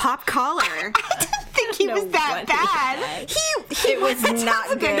even had a pop collar. I didn't think he was that bad. He It was not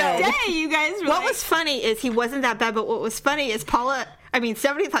good. Day, you guys were What like, was funny is he wasn't that bad, but what was funny is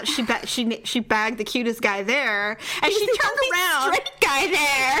somebody thought she bagged the cutest guy there, and she turned around, straight guy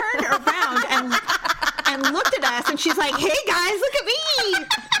there. turned around and looked at us, and she's like, "Hey guys, look at me!"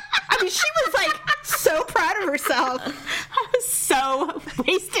 I mean, she was like so proud of herself. I was so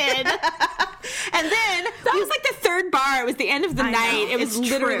wasted. And then That was like the third bar. It was the end of the I night. know. It was It's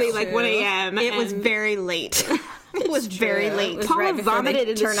literally true. like 1 a.m. It was and very late. it was very true. late. It was Paula right before vomited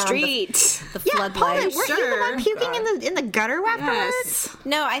they in the turn on street. the Yeah, Paula, floodlights. weren't you the one puking in the gutter afterwards? Yes.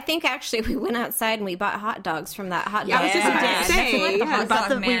 No, I think actually we went outside and we bought hot dogs from that hot dog. I was just stand. about to say, Definitely the yeah, hot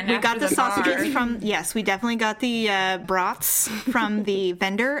dog man We got after the sausages bar. from, yes, we definitely got the brats from the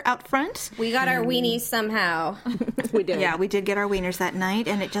vendor out front. We got our weenies somehow. We did. Yeah, we did get our wieners that night,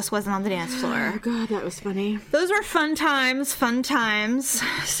 and it just wasn't on the dance floor. God, that was funny. Those were fun times, fun times.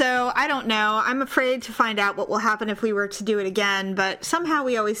 So I don't know. I'm afraid to find out what will happen if we were to do it again, but somehow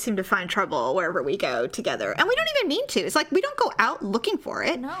we always seem to find trouble wherever we go together. And we don't even mean to. It's like we don't go out looking for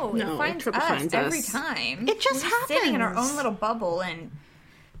it. No, No, it finds trouble us finds every us. time. It just We're sitting in our happens. own little bubble, and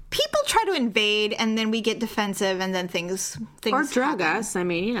People try to invade, and then we get defensive, and then things Or drug happen. us. I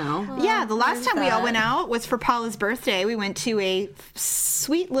mean, you know. Yeah, the last time we all that. went out was for Paula's birthday. We went to a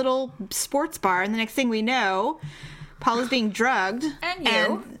sweet little sports bar, and the next thing we know, Paula's being drugged. And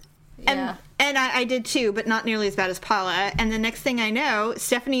you. Yeah. And I did too, but not nearly as bad as Paula. And the next thing I know,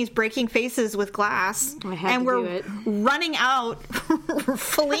 Stephanie's breaking faces with glass. I had and to we're do it. running out,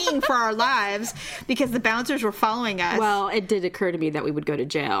 fleeing for our lives because the bouncers were following us. Well, it did occur to me that we would go to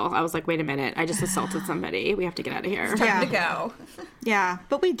jail. I was like, wait a minute. I just assaulted somebody. We have to get out of here. yeah, to go. yeah,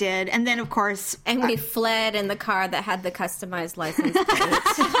 but we did. And then, of course, And we fled in the car that had the customized license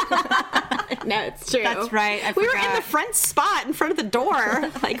plate. No, it's true. That's right, I we were in forgot. the front spot in front of the door.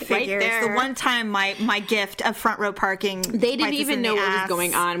 Like, right figures. there. The one time my gift of front row parking. They didn't bites us even in know the what was ass.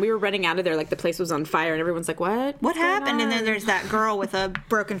 going on. We were running out of there like the place was on fire, and everyone's like, "What? What happened? And then there's that girl with a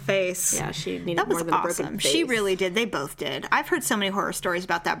broken face. Yeah, she needed That was more than a awesome. broken face. She really did. They both did. I've heard so many horror stories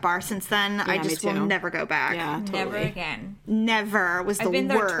about that bar since then. I Yeah, me just will too. never go back. Yeah, totally. Never again. Never. It was the I've been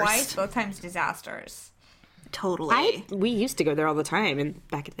there worst. twice, both times disasters. Totally. We used to go there all the time, and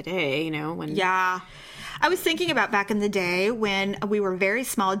back in the day, you know, when Yeah. I was thinking about back in the day when we were very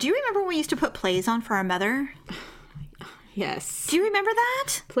small. Do you remember when we used to put plays on for our mother? yes, Do you remember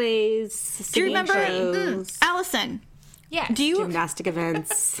that? plays, Do you remember? shows, Allison, Yes. do you gymnastic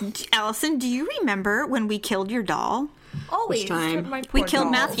events. Allison, do you remember when we killed your doll? Always. Which time? My We poor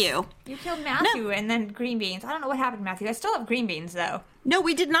killed dolls. Matthew. You killed Matthew and then green beans. I don't know what happened to Matthew. I still have green beans, though. No,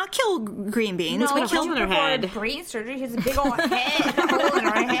 we did not kill green beans. No, we but killed you in her performed head. brain surgery. She has a big old head, a hole in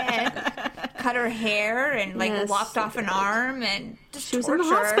her head. Cut her hair and Yes. lopped off an arm and just She was in the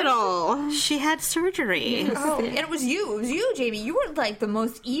torture. hospital. She had surgery. Oh, and it was you. It was you, Jamie. You were like the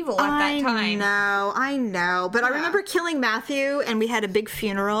most evil at that time. I know. But I remember killing Matthew, and we had a big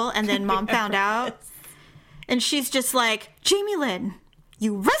funeral, and then Mom found out. And she's just like, Jamie Lynn,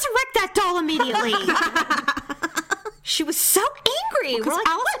 you resurrect that doll immediately. She was so angry. Because We're like,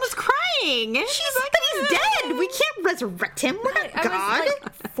 Allison "What? was crying. He's dead. We can't resurrect him. We're not I God. was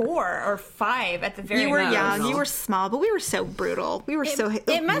like 4 or 5 at the very You were most. young. You were small, but we were so brutal. We were so.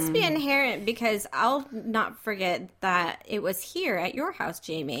 It must be inherent because I'll not forget that it was here at your house,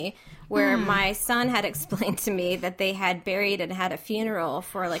 Jamie, where my son had explained to me that they had buried and had a funeral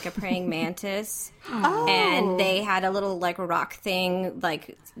for like a praying mantis. And they had a little like rock thing,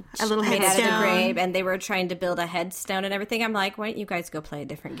 like A little made out of the headstone. grave, and they were trying to build a headstone and everything. I'm like, why don't you guys go play a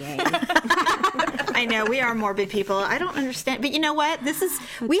different game? I know we are morbid people. I don't understand, but you know what?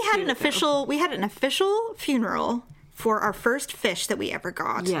 We had an official funeral for our first fish that we ever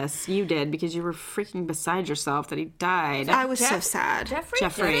got. Yes, you did, because you were freaking beside yourself that he died. I was so sad. Jeffrey.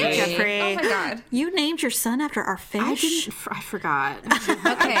 Jeffrey. Oh my God. You named your son after our fish? I forgot.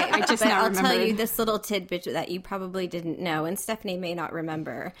 Okay, I just but now I'll tell you remembered. this little tidbit that you probably didn't know, and Stephanie may not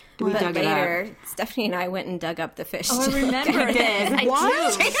remember. We but dug it later, Stephanie and I went and dug up the fish. Oh, I remember I did. this. I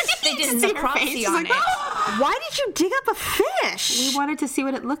What? do. They did See her necropsy face. She's on like, it. Why did you dig up a fish? We wanted to see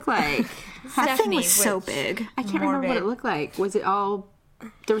what it looked like. That thing Stephanie was so was- big. I can't remember what it looked like. Was it all?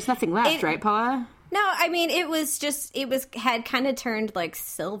 There was nothing left, right, Paula? No, I mean had kind of turned like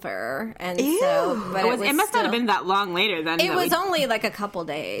silver, and Ew. so but It must not have still- been that long later then. It that was we- only like a couple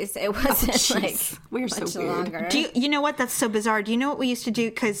days. It wasn't like Jeez. We were so much weird. longer. You know what? That's so bizarre. Do you know what we used to do?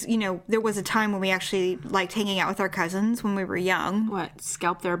 Because, there was a time when we actually liked hanging out with our cousins when we were young. What,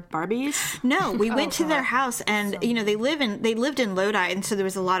 scalp their Barbies? No, we went to their house, and they lived in Lodi, and so there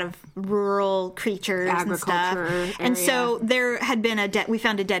was a lot of rural creatures and stuff. Agriculture And so area. there had been we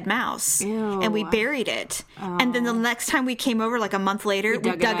found a dead mouse, and we Ew. buried it. And then the next time we came over, like a month later,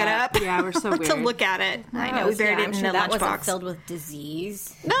 we dug it up. Yeah, we're so to weird. look at it. I know we buried Yeah, it I'm in sure a that wasn't lunchbox. filled with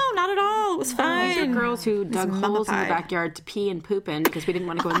disease. No, not at all. It was Those are fine. girls who dug holes in the mummified. backyard to pee and poop in because we didn't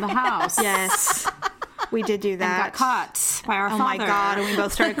want to go in the house. Yes, we did do that. Got caught by our Oh father. my God! And we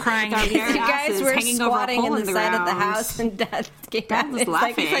both started crying. Our You bare guys asses were hanging over a squatting hole in the side of the ground. house, and Dad came Dad out. was It's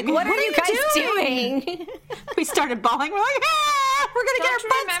like, laughing. what are you guys doing? We started bawling. We're like, ah! We're gonna get our butts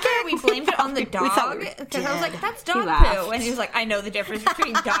Remember, kicked. we blamed it on the We thought we dog were because I was like, dead. "That's dog laughed. poo," and he was like, "I know the difference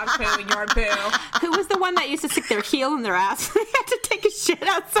between dog poo and your poo." Who was the one that used to stick their heel in their ass? They had to take a shit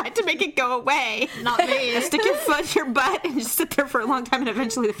outside to make it go away. Not me. Stick your foot in your butt and just sit there for a long time, and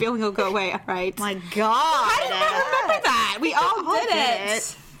eventually the feeling will go away. All right. My God. I don't remember that. We all did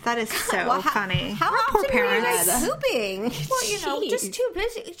it. That is so funny. How Our poor often were you parents. guys pooping? Well, you know, just too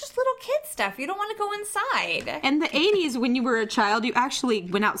busy. It's just little kid stuff. You don't want to go inside. In the 80s, when you were a child, you actually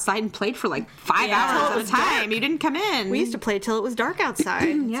went outside and played for like 5 hours at a time. You didn't come in. We used to play till it was dark outside.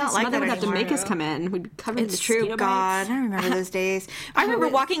 It's not like Mother that would have to anymore. make us come in. We'd be covered in It's true. mosquito God, bites. I remember those days. I remember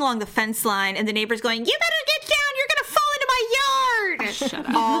walking along the fence line and the neighbors going, "You better get down. You're going to fall into my yard." Shut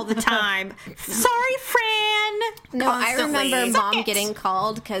up. All the time. Sorry, Fran. No, Constantly. I remember Suck Mom it. getting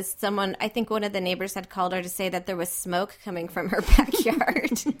called because I think one of the neighbors had called her to say that there was smoke coming from her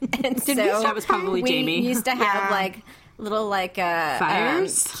backyard. And so That was probably we Jamie. used to have like little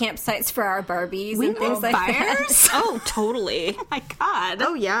Fires? campsites for our Barbies We and things built like fires? that. Oh, totally. Oh my God.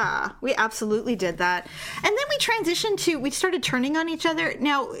 Oh yeah, we absolutely did that. And then we transitioned to we started turning on each other.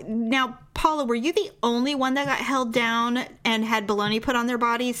 Now, Paula, were you the only one that got held down and had bologna put on their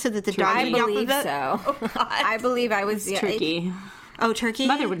bodies so that the dog I ate off believe of it? so. I believe I was Tricky. Oh, turkey.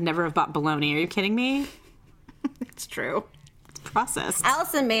 Mother would never have bought bologna. Are you kidding me? It's true. It's processed.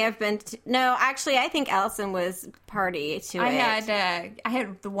 Allison may have been. No, actually, I think Allison was party to I it.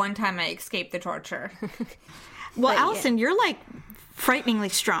 had the one time I escaped the torture. Well, Allison, you're like frighteningly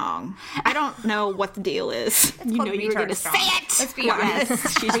strong. I don't know what the deal is. You know you were going to retard say strong. it. Let's be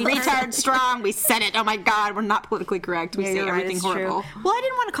honest. She's retard strong. We said it. Oh my God, we're not politically correct. We say You're right, everything it's horrible. true. Well, I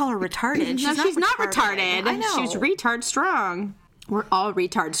didn't want to call her retarded. No, she's not retarded. I know. She's retard strong. We're all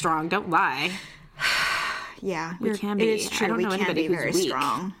retard strong. Don't lie. Yeah, We can be. It is true. I don't we know can anybody be who's very weak.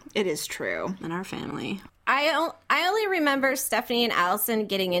 strong. It is true. In our family. I only remember Stephanie and Allison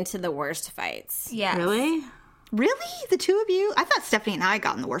getting into the worst fights. Yes. Really? Really, the two of you? I thought Stephanie and I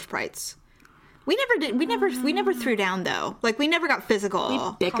got in the worst fights. We never did. We never threw down though. Like we never got physical.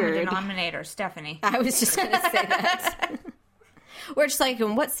 Common Bickered. denominator, Stephanie. I was just going to say that. We're just like,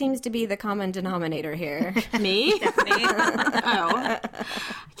 and what seems to be the common denominator here? Me? Oh. I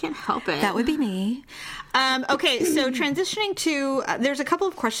can't help it. That would be me. Okay, so transitioning to there's a couple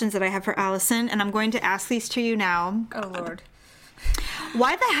of questions that I have for Allison, and I'm going to ask these to you now. Oh Lord.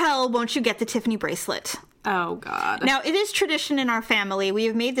 Why the hell won't you get the Tiffany bracelet? Oh, God. Now, it is tradition in our family. We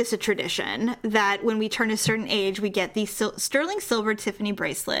have made this a tradition that when we turn a certain age, we get the sterling silver Tiffany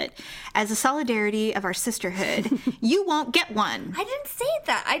bracelet as a solidarity of our sisterhood. You won't get one. I didn't say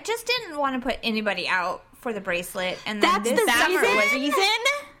that. I just didn't want to put anybody out for the bracelet, and then That's this the summer reason?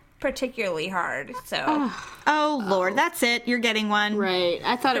 was particularly hard. So Oh, Lord, that's it. You're getting one. Right.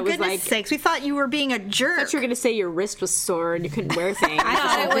 I thought For it was goodness like... sakes, we thought you were being a jerk. I thought you were going to say your wrist was sore and you couldn't wear things. I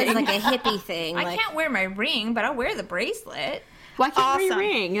thought it was like a hippie thing. I Like, can't wear my ring, but I'll wear the bracelet. Why can't you wear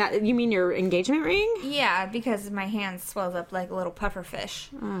Awesome. your ring? You mean your engagement ring? Yeah, because my hand swells up like a little puffer fish.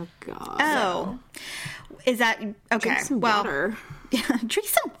 Oh, God. Oh. Is that okay? Drink some well, water. drink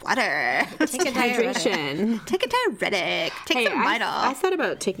some water. take a diuretic. Hydration. Take a diuretic. Take Hey, some I Midol. thought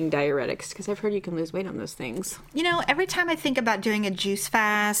about taking diuretics because I've heard you can lose weight on those things. You know, every time I think about doing a juice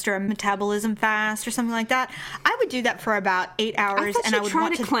fast or a metabolism fast or something like that, I would do that for about 8 hours, thought and you I would tried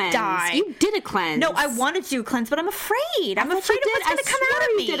want to to cleanse. die. You did a cleanse. No, I wanted to do a cleanse, but I'm afraid. I'm afraid of what's going to come out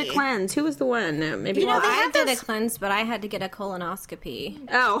of me. You did a cleanse. Who was the one? Maybe You know, not. they I have did those- a cleanse, but I had to get a colonoscopy.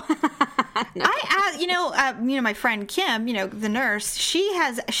 Oh. No. My friend Kim, the nurse, she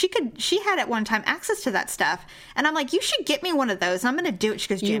had at one time access to that stuff, and I'm like, you should get me one of those. And I'm going to do it. She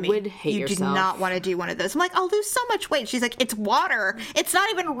goes, Jimmy, would hate you do yourself. not want to do one of those. I'm like, I'll lose so much weight. She's like, it's water. It's not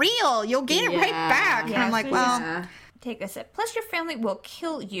even real. You'll gain it right Yeah. back. And I'm like, so well, Yeah. Take a sip. Plus, your family will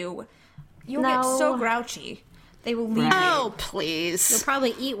kill you. You'll No. get so grouchy. They will leave you. oh please.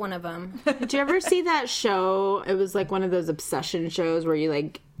 Probably eat one of them. Did you ever see that show? It was like one of those obsession shows where you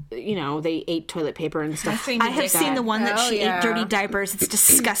they ate toilet paper and stuff. I have seen the one that Oh, she yeah. ate dirty diapers. It's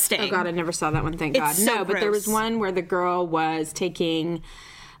disgusting. Oh God, I never saw that one. Thank It's God. so No, but there was gross. one where the girl was taking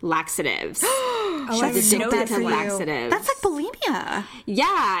laxatives. She was addicted bad to for you. laxatives. That's like bulimia.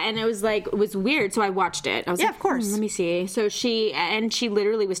 Yeah, and it was weird. So I watched it. I was Yeah, like, of course. let me see. So she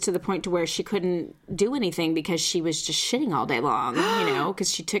literally was to the point to where she couldn't do anything because she was just shitting all day long.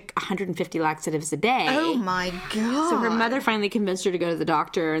 Because she took 150 laxatives a day. Oh my god. So her mother finally convinced her to go to the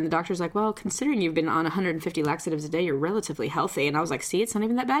doctor, and the doctor's like, well, considering you've been on 150 laxatives a day, you're relatively healthy. And I was like, see, it's not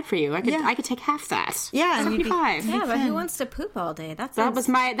even that bad for you. I could take half that. Yeah, and you'd be- 75. Yeah, but who wants to poop all day? That That was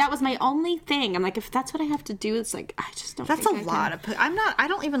my only thing. I'm like, if that's what I have to do, it's like I just don't. That's a think I lot can. of. I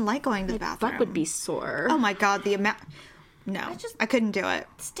don't even like going to the bathroom. Butt would be sore. Oh my god, the amount. No, I couldn't do it.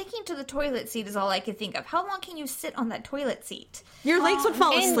 Sticking to the toilet seat is all I could think of. How long can you sit on that toilet seat? Your legs would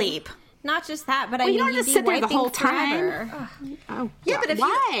fall and- asleep. Not just that, but I you mean, don't have you'd to be sit there the wiping whole time. forever. Oh, Yeah, God. but if you-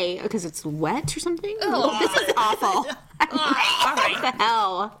 why? Because it's wet or something? This is awful. All right. What the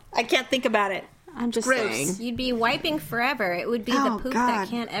hell? I can't think about it. I'm just Gross. saying. You'd be wiping forever. It would be Oh, the poop God. that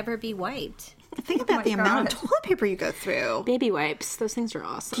can't ever be wiped. Think about the amount of toilet paper you go through. Baby wipes. Those things are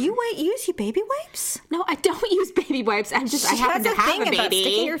awesome. Do you use your baby wipes? No, I don't use baby wipes. I happen to That's the have thing a about baby.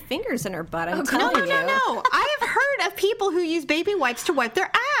 sticking your fingers in her butt. I'm No, telling you. no. I have heard of people who use baby wipes to wipe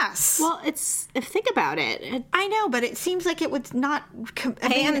their ass. Well, think about it. I know, but it seems like it would not.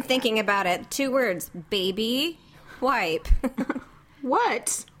 I am thinking about it. 2 words: baby, wipe.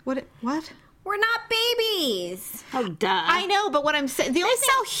 What? What? We're not babies. Oh, duh. I know, but what I'm saying, the only They thing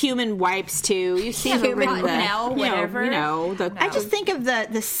sell human wipes too. You see them Human in the Cottonelle, whatever. You know the. I just think of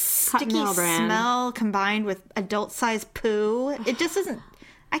the sticky Cottonelle brand. smell combined with adult-sized poo. It just isn't.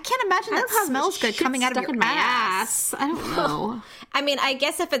 I can't imagine that smells good shit coming out of stuck your in my ass. I don't know. I mean, I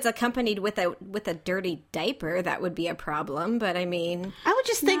guess if it's accompanied with a dirty diaper, that would be a problem. But I mean, I would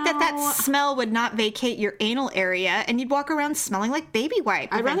just think that smell would not vacate your anal area, and you'd walk around smelling like baby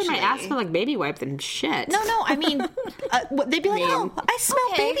wipe. I'd rather my eventually. ass smell like baby wipe than shit. No, I mean, they'd be like, "Oh, I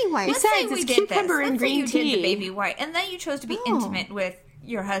smell baby wipe." Let's say Besides, we it's did cucumber this. and Let's say green you did tea. the baby wipe, and then you chose to be intimate with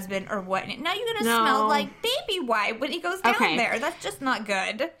your husband or what. Now you're gonna No. smell like baby wipe when he goes down Okay. there. That's just not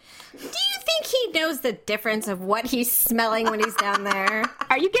good. do you think he knows the difference of what he's smelling when he's down there?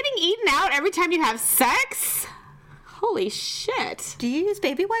 Are you getting eaten out every time you have sex? Holy shit. Do you use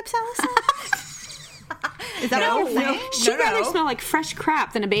baby wipes, Allison? Is that No. what you're saying? She'd No. rather smell like fresh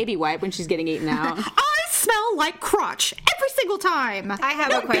crap than a baby wipe when she's getting eaten out. I smell like crotch every single time. I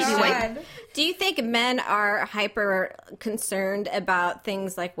have a question. God. Do you think men are hyper concerned about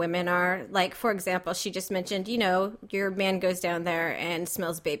things like women are? Like, for example, she just mentioned, your man goes down there and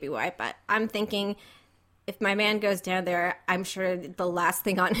smells baby wipe. But I'm thinking, if my man goes down there, I'm sure the last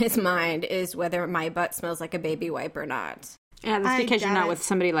thing on his mind is whether my butt smells like a baby wipe or not. Yeah, that's I because you're doubt not it. with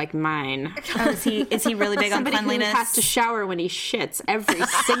somebody like mine. Oh, is he really big on Somebody who cleanliness? has to shower when he shits every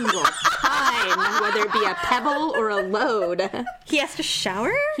single time, whether it be a pebble or a load. He has to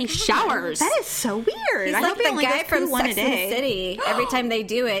shower? He showers. That is so weird. He's I like hope he the only guy goes from through one a Sex and the day. City. Every time they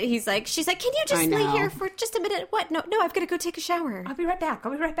do it, she's like, can you just I lay know. here for just a minute? What? No, I've got to go take a shower. I'll be right back.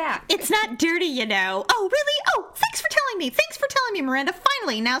 It's not dirty, you know. Oh, really? Oh, thanks for telling me, Miranda.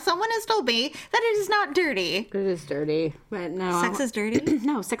 Finally, now someone has told me that it is not dirty. It is dirty, but no. Sex is dirty?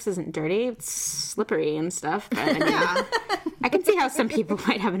 No, sex isn't dirty. It's slippery and stuff. But I mean, I can see how some people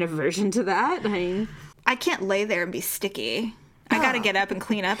might have an aversion to that. I mean, I can't lay there and be sticky. I gotta get up and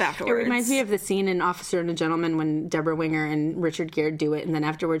clean up it afterwards. reminds me of the scene in Officer and a Gentleman when Deborah Winger and Richard Gere do it, and then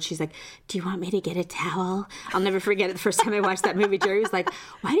afterwards she's like, "Do you want me to get a towel?" I'll never forget it. The first time I watched that movie, Jerry was like,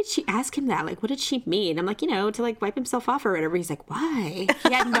 "Why did she ask him that? Like, what did she mean?" I'm like, to like wipe himself off or whatever. He's like, "Why?"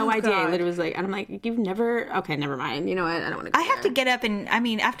 He had no idea. He literally was like, and I'm like, "You've never? Okay, never mind. You know what? I don't want to." I have to get up and, I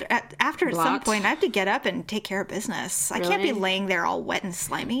mean, after at some Blocked. point, I have to get up and take care of business. I can't be Really? laying there all wet and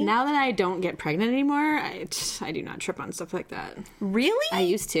slimy. Now that I don't get pregnant anymore, I do not trip on stuff like that. Really? I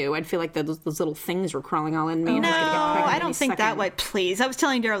used to. I'd feel like those little things were crawling all in me. and I was gonna get No, pregnant I any don't think that second. way. Please. I was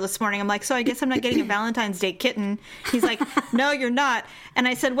telling Daryl this morning, I'm like, so I guess I'm not getting a Valentine's Day kitten. He's like, no, you're not. And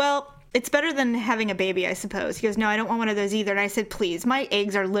I said, well, it's better than having a baby, I suppose. He goes, no, I don't want one of those either. And I said, please, my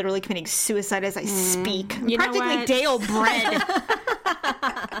eggs are literally committing suicide as I speak. I'm You know practically what? Dale bred.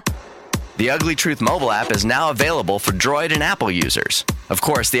 The Ugly Truth mobile app is now available for Droid and Apple users. Of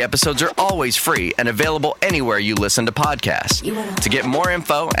course, the episodes are always free and available anywhere you listen to podcasts. To get more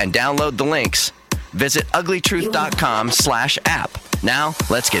info and download the links, visit uglytruth.com/app. Now,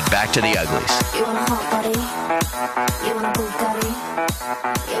 let's get back to the uglies. You want a hot body? You want a Bugatti?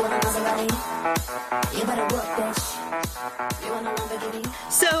 You want a Maserati? You better work, bitch. You want a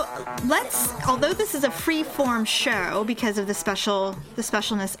Lamborghini? So although this is a free-form show because of the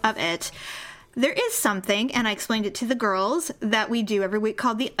specialness of it, there is something, and I explained it to the girls, that we do every week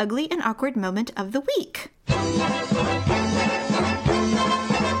called the Ugly and Awkward Moment of the Week.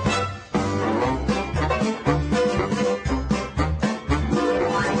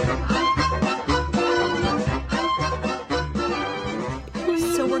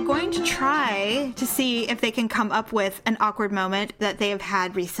 So we're going to try to see if they can come up with an awkward moment that they have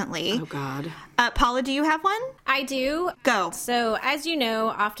had recently. Oh God. Paula, do you have one? I do. Go. So, as you know,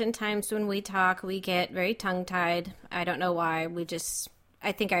 oftentimes when we talk, we get very tongue-tied. I don't know why.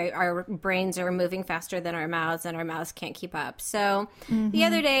 I think our brains are moving faster than our mouths, and our mouths can't keep up. So, the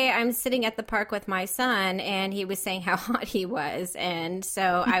other day, I'm sitting at the park with my son, and he was saying how hot he was. And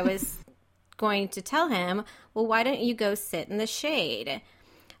so I was going to tell him, well, why don't you go sit in the shade?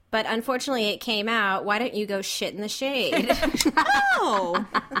 But unfortunately, it came out, why don't you go shit in the shade? Oh,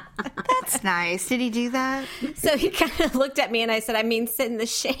 that's nice. Did he do that? So he kind of looked at me and I said, I mean, sit in the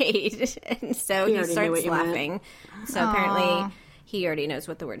shade. And so he already knew starts what you meant. laughing. So apparently he already knows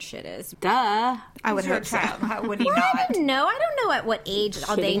what the word shit is. Duh. I would Your hope so. child. How would he I not? don't know. I don't know at what age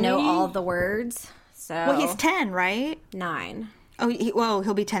they Kidding know me? all the words. So Well, he's 10, right? 9. Oh,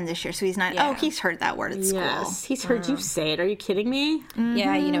 he'll be 10 this year, so he's 9. Yeah. Oh, he's heard that word at school. Yes. He's heard you say it. Are you kidding me?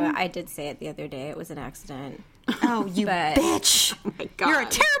 Yeah, you know, I did say it the other day. It was an accident. Oh, you But- bitch. Oh my God. You're a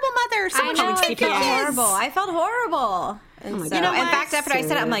terrible mother. Someone should I take your felt kids. horrible. I felt horrible. And so, God. in fact, after I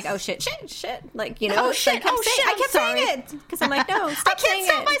said it, I'm like, oh shit. Like, you know, Oh, it's shit. like, I kept Oh, saying- shit. I kept I'm saying it because I'm like, no, I stop saying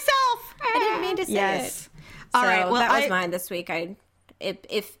can't stop it. myself. I didn't mean to say Yes. it. All So right. Well, that was mine this week.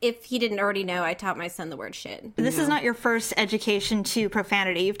 If he didn't already know, I taught my son the word shit. This is not your first education to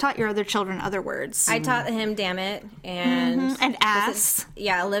profanity. You've taught your other children other words. I taught him damn it and And ass.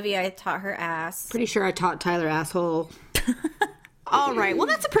 yeah, Olivia, I taught her ass. Pretty sure I taught Tyler asshole. All right. Well,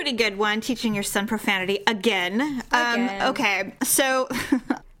 that's a pretty good one, teaching your son profanity again. Again. Okay. So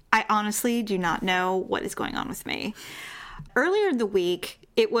I honestly do not know what is going on with me. Earlier in the week,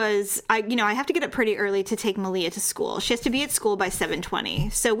 it was, I have to get up pretty early to take Malia to school. She has to be at school by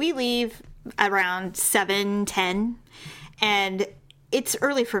 7:20. So we leave around 7:10, and it's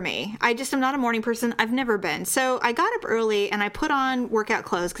early for me. I just am not a morning person. I've never been. So I got up early and I put on workout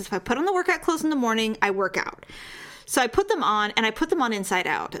clothes, because if I put on the workout clothes in the morning, I work out. So I put them on, and I put them on inside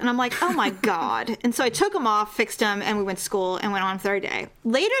out. And I'm like, oh my God. And so I took them off, fixed them, and we went to school and went on with our day.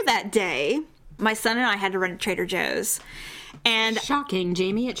 Later that day, my son and I had to run to Trader Joe's. And Shocking,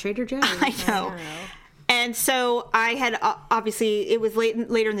 Jamie at Trader Joe's. I know. And so I had, obviously, it was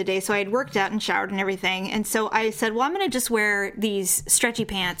later in the day, so I had worked out and showered and everything. And so I said, well, I'm going to just wear these stretchy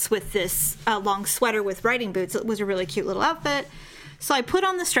pants with this long sweater with riding boots. It was a really cute little outfit. So I put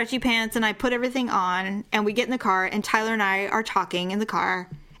on the stretchy pants and I put everything on, and we get in the car, and Tyler and I are talking in the car,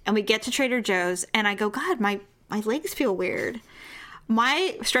 and we get to Trader Joe's, and I go, God, my legs feel weird.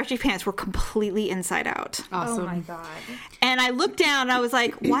 My stretchy pants were completely inside out. Awesome. Oh my God. And I looked down and I was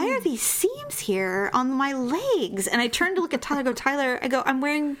like, why are these seams here on my legs? And I turned to look at Tyler. I go, Tyler, I'm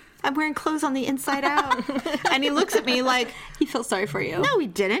wearing clothes on the inside out. And he looks at me like, He feels sorry for you. no, he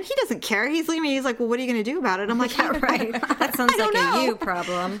didn't. He doesn't care. He's looking at me. He's like, well, what are you going to do about it? I'm like, Right. That sounds I don't like know. a you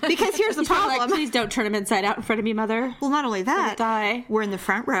problem. because here's the Probably problem. like, please don't turn him inside out in front of me, Mother. Well, not only that, die. we're in the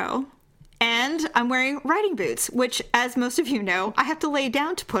front row. And I'm wearing riding boots, which, as most of you know, I have to lay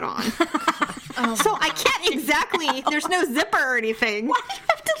down to put on. So I can't exactly, there's no zipper or anything. Why do you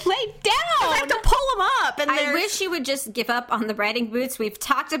have to lay down? I have to pull them up. And I there's- wish you would just give up on the riding boots. We've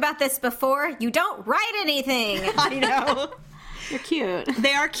talked about this before. You don't ride anything. I know. You're cute.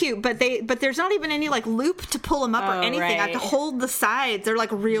 They are cute, but there's not even any like loop to pull them up or Oh, anything. I have to right. hold the sides. They're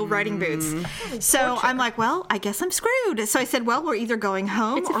like real riding boots. So I'm like, well, I guess I'm screwed. So I said, well, we're either going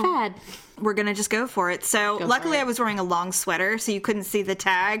home It's a or fad. we're gonna just go for it. So for luckily, it. I was wearing a long sweater, so you couldn't see the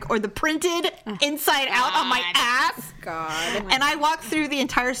tag or the printed inside out on my ass. God. And I walked through the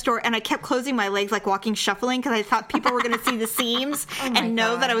entire store, and I kept closing my legs, like walking shuffling, because I thought people were going to see the seams and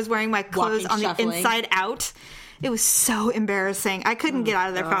know that I was wearing my clothes Walking on the shuffling. inside out. It was so embarrassing. I couldn't get out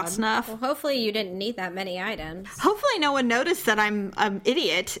of there fast enough. Well, hopefully you didn't need that many items. Hopefully, no one noticed that I'm an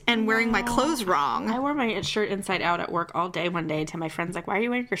idiot and wearing my clothes wrong. I wore my shirt inside out at work all day one day until my friend's like, why are you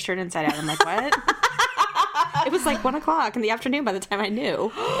wearing your shirt inside out? I'm like, what? It was like 1 o'clock in the afternoon by the time I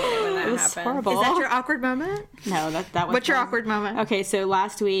knew. It was horrible. Is that your awkward moment? No, that was What's your awkward moment? Okay, so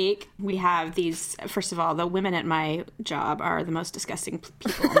last week we have these. First of all, the women at my job are the most disgusting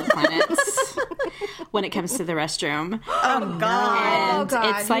people on the planet when it comes to the restroom. Oh, God. And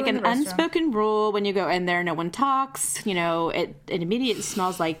God, it's like you in an the restroom. unspoken rule when you go in there, no one talks. You know, it immediately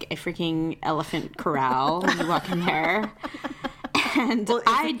smells like a freaking elephant corral when you walk in there. And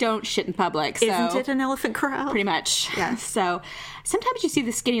I don't shit in public. So Isn't it an elephant corral? pretty much. Yes. So sometimes you see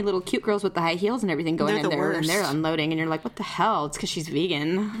the skinny little cute girls with the high heels and everything going They're in the there and they're worst. unloading and you're like, what the hell? It's because she's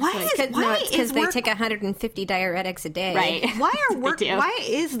vegan. Why is Because they work- take 150 diuretics a day. Right. Why are work? do. Why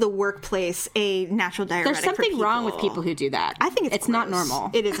is the workplace a natural diuretic? There's something for wrong with people who do that. I think it's not gross.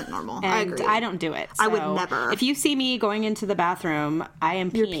 normal. It isn't normal. And I agree. I don't do it. I would So never. If you see me going into the bathroom, I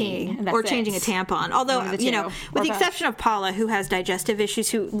am You're peeing. peeing That's or it. changing a tampon. Although, One of the you two. know, Or with the both. exception of Paula, who has digestive issues,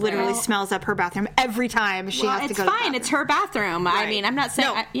 who literally smells up her bathroom every time she Well, has to it's go to the fine. bathroom. It's her bathroom. I Right. mean, I'm not saying.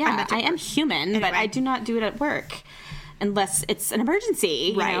 No, I yeah, meant it I am worse. human, but Anyway. I do not do it at work. Unless it's an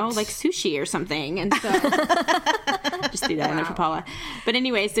emergency, you know, Right. like sushi or something. And so just do that in there for Paula. But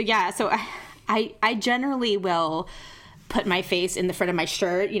anyway, so yeah, so I generally will put my face in the front of my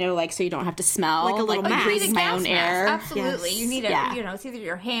shirt, you know, like so you don't have to smell. Like a little mask. breathing my own air. Absolutely. Yes. You need Yeah. you know, it's either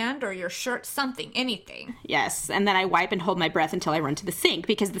your hand or your shirt, something, anything. Yes, and then I wipe and hold my breath until I run to the sink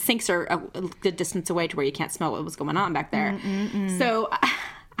because the sinks are a good distance away to where you can't smell what was going on back there. So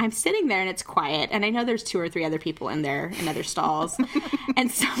I'm sitting there and it's quiet, and I know there's 2 or 3 other people in there in other stalls, and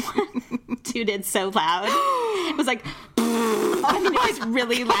someone tooted so loud. It was like, I mean, it was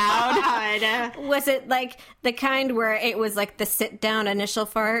really loud. Was it like the kind where it was like the sit down initial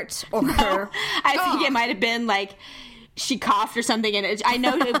fart, or I think it might have been like she coughed or something, and I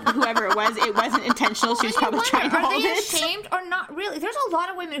know whoever it wasn't intentional. She was probably trying to Are hold they it. ashamed or not really? There's a lot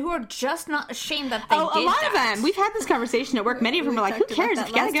of women who are just not ashamed that they Oh, did a lot that. of them. We've had this conversation at work. Many of them are like, "Who talked about cares? that If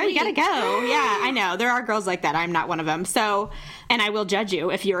you gotta last go, you gotta week. go." Yeah, I know. There are girls like that. I'm not one of them. So, and I will judge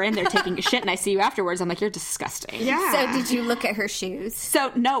you if you're in there taking a shit and I see you afterwards. I'm like, "You're disgusting." Yeah. So did you look at her shoes?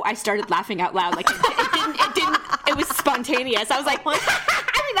 So no, I started laughing out loud. Like it didn't. It was spontaneous. I was like, it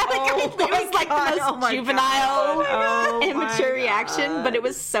was like the most juvenile, immature reaction, but it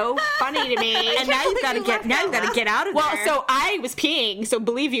was so funny to me. And now you've got to get out of Well, there. so I was peeing. So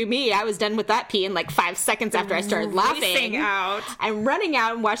believe you me, I was done with that pee in like 5 seconds after I started laughing. out. I'm running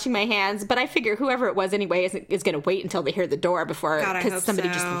out and washing my hands, but I figure whoever it was anyway is going to wait until they hear the door before, God, I hope because somebody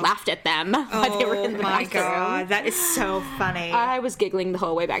so. just laughed at them while they were in the my bathroom. God, that is so funny. I was giggling the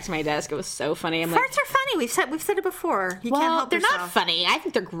whole way back to my desk. It was so funny. I'm like, Farts are funny. We've said it before. You can't well, help they're yourself. not funny. I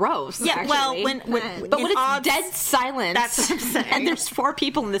think they're gross. Yeah, well, actually. when but in when it's odds- dead silence, That's what I'm saying. and there's 4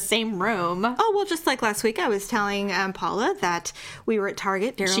 people in the same room. Oh, well, just like last week, I was telling Paula that we were at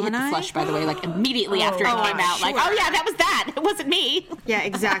Target, Daryl She hit and the I. flush, by the way, like immediately after it came out. Like, oh yeah, that was that. It wasn't me. Yeah,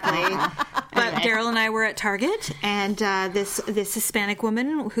 exactly. But Anyway. Daryl and I were at Target, and this Hispanic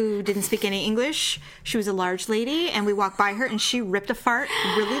woman who didn't speak any English, she was a large lady, and we walked by her, and she ripped a fart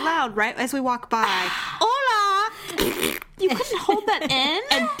really loud right as we walked by. Hola! You couldn't hold that in?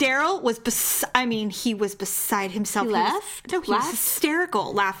 And Daryl was, he was beside himself. He was- left? No, he Laughed? was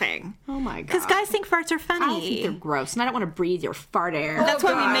hysterical laughing. Oh my god. Because guys think farts are I funny. think they're gross, and I don't want to breathe your fart air. That's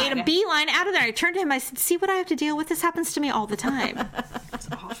why we made a beeline out of there. I turned to him. I said, "See what I have to deal with? This happens to me all the time. That's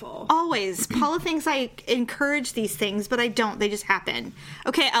awful. Always." Paula thinks I encourage these things, but I don't. They just happen.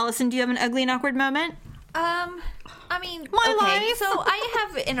 Okay, Allison, do you have an ugly and awkward moment? I mean, My okay, life. so I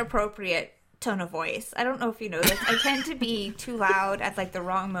have inappropriate tone of voice. I don't know if you know this. I tend to be too loud at like the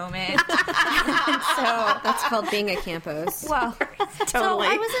wrong moment. So That's called being a Campos. well, so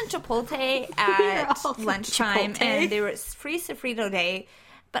I was in Chipotle at all lunchtime, Chipotle. and there was free sofrito day.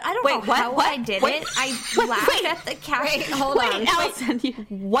 But I don't Wait, know what? how What? I did Wait. it. I laughed at the cashier. Hold on. Allison,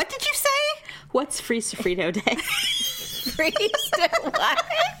 What did you say? what's free sofrito day? What?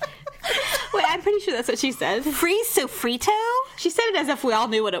 Wait, I'm pretty sure that's what she said. Free sofrito? She said it as if we all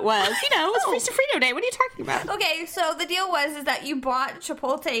knew what it was. You know, it was free sofrito day. What are you talking about? Okay, so the deal was that you bought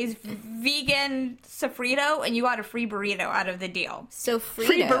Chipotle's vegan sofrito, and you got a free burrito out of the deal. So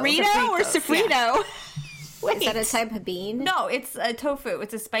Free burrito or sofrito? Is that a type of bean? No, it's a tofu.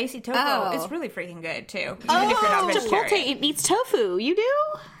 It's a spicy tofu. Oh. It's really freaking good too. Even if you're not vegetarian. Chipotle eats tofu. You do?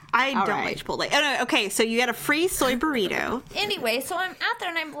 I All don't right. like Chipotle. Oh, no, okay, so you got a free soy burrito. Anyway, so I'm out there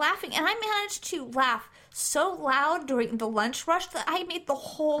and I'm laughing, and I managed to laugh so loud during the lunch rush that I made the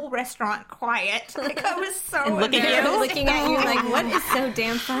whole restaurant quiet. Like I was so look at you. embarrassed. Looking at you like, what is so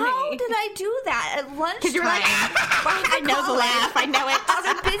damn funny? How did I do that at lunchtime? you're like, I know the laugh. I know it.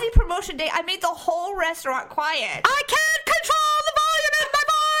 On a busy promotion day, I made the whole restaurant quiet. I can't control the volume in my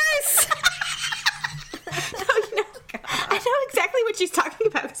voice! I know exactly what she's talking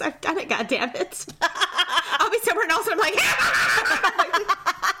about because I've done it, goddammit. I'll be somewhere else and I'm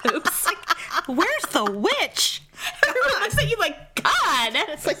like, oops. Where's the witch? Everyone looks at you like, God.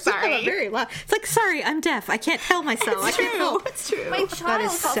 It's like, sorry. Very loud. It's like, sorry, I'm deaf. I can't tell myself. I can't help. It's true. My child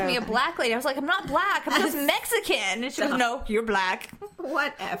is calls so me a black lady. I was like, I'm not black. I'm just Mexican. And she goes, no, you're black.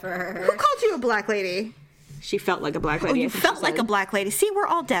 Whatever. Who called you a black lady? She felt like a black lady. Oh, you I think felt she like said. a black lady. See, we're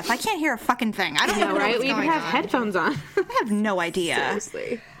all deaf. I can't hear a fucking thing. I don't No, know right? what's We even going have on. headphones on. I have no idea.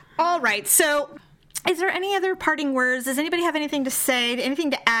 Seriously. All right, so is there any other parting words? Does anybody have anything to say, anything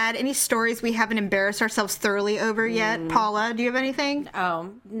to add, any stories we haven't embarrassed ourselves thoroughly over yet? Paula, do you have anything?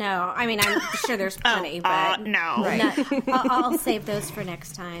 Oh, no. I mean, I'm sure there's plenty, but no. I'll save those for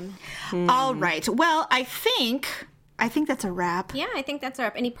next time. All right. Well, I think that's a wrap. Yeah, I think that's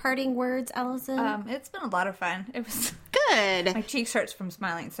our. Any parting words, Allison? It's been a lot of fun. It was Good. my cheeks hurts from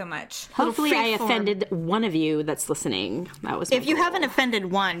smiling so much. Hopefully I freeform. offended one of you that's listening. That was my If you goal. haven't offended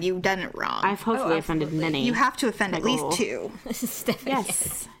one, you've done it wrong. I've hopefully offended many. you have to offend at goal. least two. Stephanie.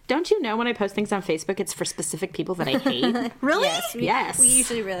 Yes. Don't you know when I post things on Facebook, it's for specific people that I hate? Really? Yes. We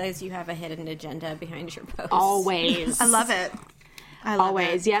usually realize you have a hidden agenda behind your posts. Always. I love it. I love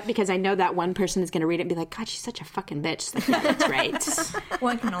Always. Yep, because I know that one person is going to read it and be like, God, she's such a fucking bitch. Like, yeah, that's right.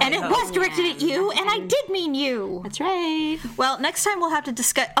 One can only And it hope. was directed at you, and I did mean you. That's right. Well, next time we'll have to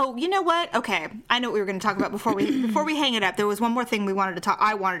discuss. Oh, you know what? Okay, I know what we were going to talk about before we hang it up. There was one more thing I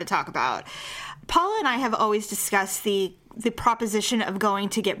wanted to talk about. Paula and I have always discussed the proposition of going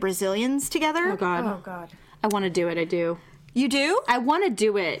to get Brazilians together. Oh, God. Oh, God. I want to do it. I do. You do? I want to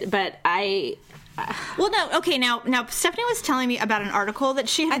do it, but Well, no. Okay, now Stephanie was telling me about an article that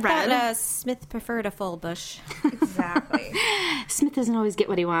she I had read. thought Smith preferred a full bush. Exactly. Smith doesn't always get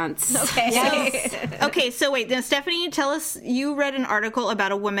what he wants. Okay. Okay, so wait. Now, Stephanie, tell us. You read an article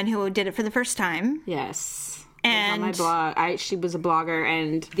about a woman who did it for the first time. Yes. And on my blog, she was a blogger,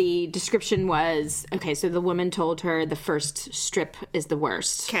 and the description was, okay, so the woman told her the first strip is the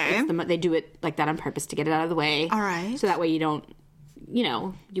worst. Okay. They do it like that on purpose to get it out of the way. All right. So that way you don't,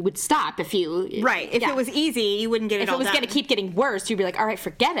 you would stop if you... Right. If it was easy, you wouldn't get it If all it was done. going to keep getting worse, you'd be like, all right,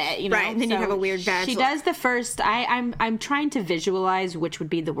 forget it. Right, and then you'd have a weird badge She look. does the first... I'm trying to visualize which would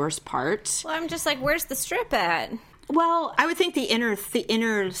be the worst part. Well, I'm just like, where's the strip at? Well, I would think the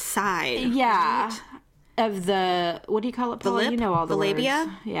inner side. yeah. Of the... What do you call it, Paula? lip? You know all the The words.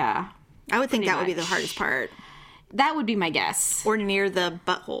 labia? Yeah. I would think that would be the much. hardest part. That would be my guess. Or near the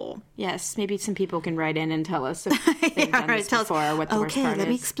butthole. Yes, maybe some people can write in and tell us if they've done this tell us. before, what the worst Okay, part let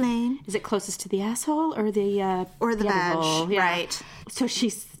me is. explain. Is it closest to the asshole or the Or the other vag, hole? Yeah. right. So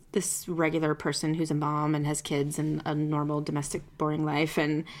she's this regular person who's a mom and has kids and a normal domestic boring life,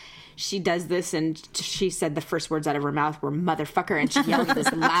 and she does this, and she said the first words out of her mouth were motherfucker, and she yelled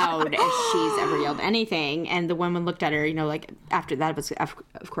as loud as she's ever yelled anything. And the woman looked at her, like after that was,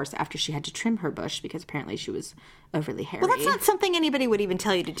 of course, after she had to trim her bush because apparently she was overly hairy. Well, that's not something anybody would even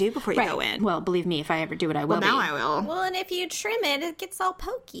tell you to do before you go in. Well, believe me, if I ever do it, I will. Now be. I will. Well, and if you trim it, it gets all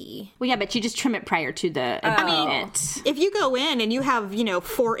pokey. Well, yeah, but you just trim it prior to the appointment. If you go in and you have,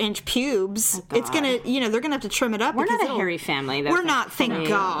 4-inch pubes, it's gonna, they're gonna have to trim it up. We're because not a it'll- hairy family. We're not. Thank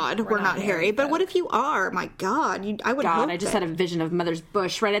God, we're not hairy. But what if you are? My God, I would hope. God, I just that. had a vision of Mother's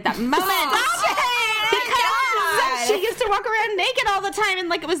bush right at that moment. Because she used to walk around naked all the time and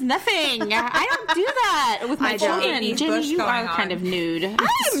like it was nothing. I don't do that with my I don't. children. 80s Jamie, bush you going are kind on. of nude.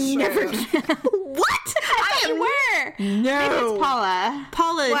 I'm never. What? I thought you were. No. Maybe it's Paula.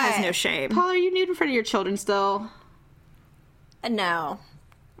 Paula What? has no shame. Paula, are you nude in front of your children still? No.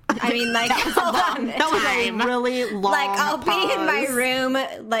 I mean, like, hold on. That was a really long. Like, I'll be in my pause. room,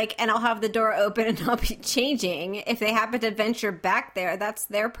 and I'll have the door open and I'll be changing. If they happen to venture back there, that's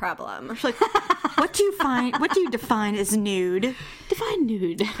their problem. Like, what do you define as nude? Define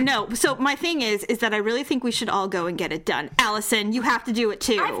nude. No. So my thing is that I really think we should all go and get it done. Allison, you have to do it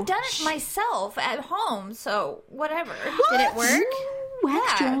too. I've done it myself at home, so whatever. Did it work?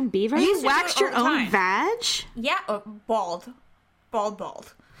 Waxed Yeah. your own beaver? You to do waxed it your all the own time. vag? Yeah, bald.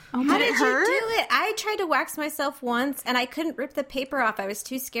 How did hurt? you do it? I tried to wax myself once, and I couldn't rip the paper off. I was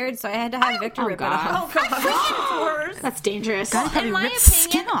too scared, so I had to have Victor rip it off. Worse. That's dangerous. In my rip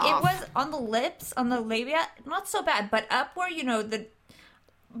skin opinion, off. it was on the lips, on the labia, not so bad, but up where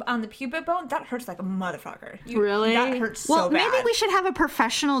on the pubic bone, that hurts like a motherfucker. Really? That hurts Well, so bad. maybe we should have a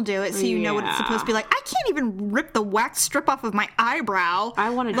professional do it so you know what it's supposed to be like. I can't even rip the wax strip off of my eyebrow. I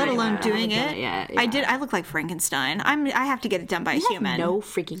wanna let do alone that. I doing haven't done it. it yet, I yeah. did. I look like Frankenstein. I have to get it done by a human. No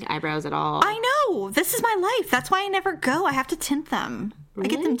freaking eyebrows at all. I know. This is my life. That's why I never go. I have to tint them. I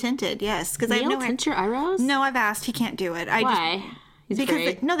get them tinted. Yes, because I have Neil no. tint your eyebrows? No, I've asked. He can't do it. Why? He's Because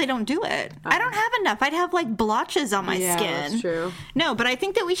afraid? no, they don't do it. I don't have enough. I'd have like blotches on my Yeah, skin. that's true. No, but I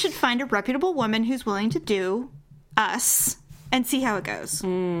think that we should find a reputable woman who's willing to do us and see how it goes.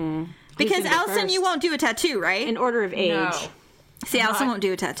 Because gonna do Allison, first? you won't do a tattoo, right? In order of age. No. See, Allison won't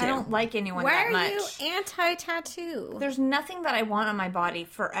do a tattoo. I don't like anyone Why that are much. you anti-tattoo? There's nothing that I want on my body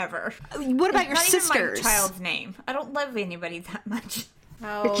forever. What about your Not sisters? even my child's name. I don't love anybody that much.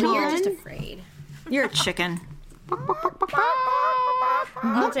 Oh, children? you're just afraid. You're a chicken.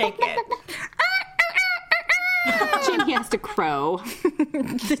 I'll take it. Jamie has to crow.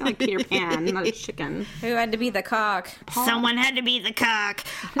 It's like Peter Pan, not a chicken. Who had to be the cock? Someone had to be the cock.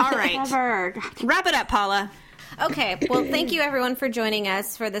 All right. Never. Wrap it up, Paula. Okay, well, thank you everyone for joining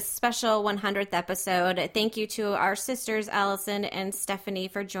us for this special 100th episode. Thank you to our sisters, Allison and Stephanie,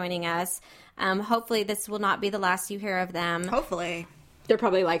 for joining us. Hopefully this will not be the last you hear of them. Hopefully. They're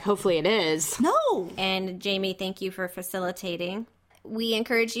probably like, hopefully it is. No. And Jamie, thank you for facilitating. we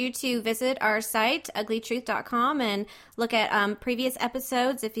encourage you to visit our site, uglytruth.com, and look at previous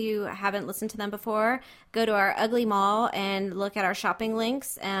episodes. If you haven't listened to them before, go to our Ugly Mall and look at our shopping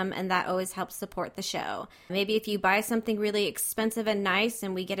links, and that always helps support the show. Maybe if you buy something really expensive and nice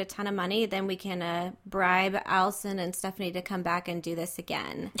and we get a ton of money, then we can bribe Allison and Stephanie to come back and do this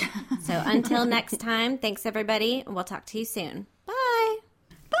again. So until next time, thanks everybody, and we'll talk to you soon. Bye!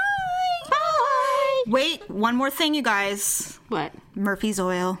 Wait, one more thing, you guys. What? Murphy's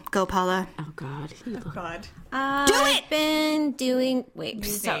Oil. Go, Paula. Oh, God. God. I've been doing... Wait,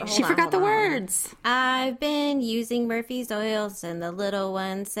 She forgot the words. I've been using Murphy's Oils, and the little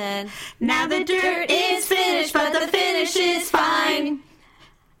one said, Now the dirt is finished, but the finish is fine.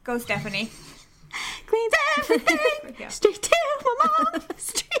 Go, Stephanie. Cleans everything. Straight to my mom.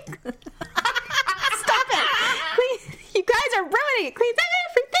 Stop it. You guys are ruining it. Cleans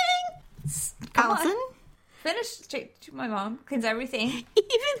everything. Allison? Finish straight to my mom. Cleans everything. Even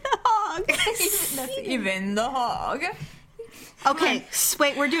the hog. That's even the hog. Okay,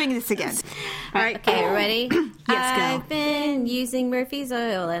 wait, we're doing this again. All right. Okay, ready? Yes, go. I've been using Murphy's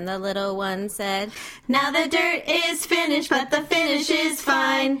Oil, and the little one said, Now the dirt is finished, but the finish is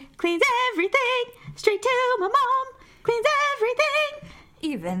fine. Cleans everything. Straight to my mom. Cleans everything.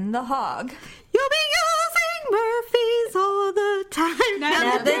 Even the hog. You'll be using Murphy's all the time.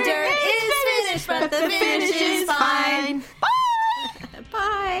 Now the dirt is finished, but the finish is fine.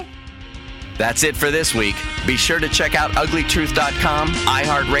 Bye. That's it for this week. Be sure to check out uglytruth.com,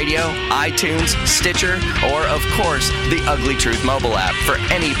 iHeartRadio, iTunes, Stitcher, or, of course, the Ugly Truth mobile app for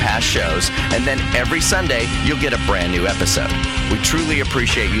any past shows. And then every Sunday, you'll get a brand new episode. We truly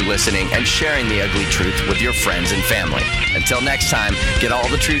appreciate you listening and sharing the Ugly Truth with your friends and family. Until next time, get all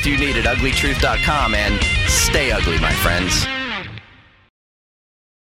the truth you need at uglytruth.com and stay ugly, my friends.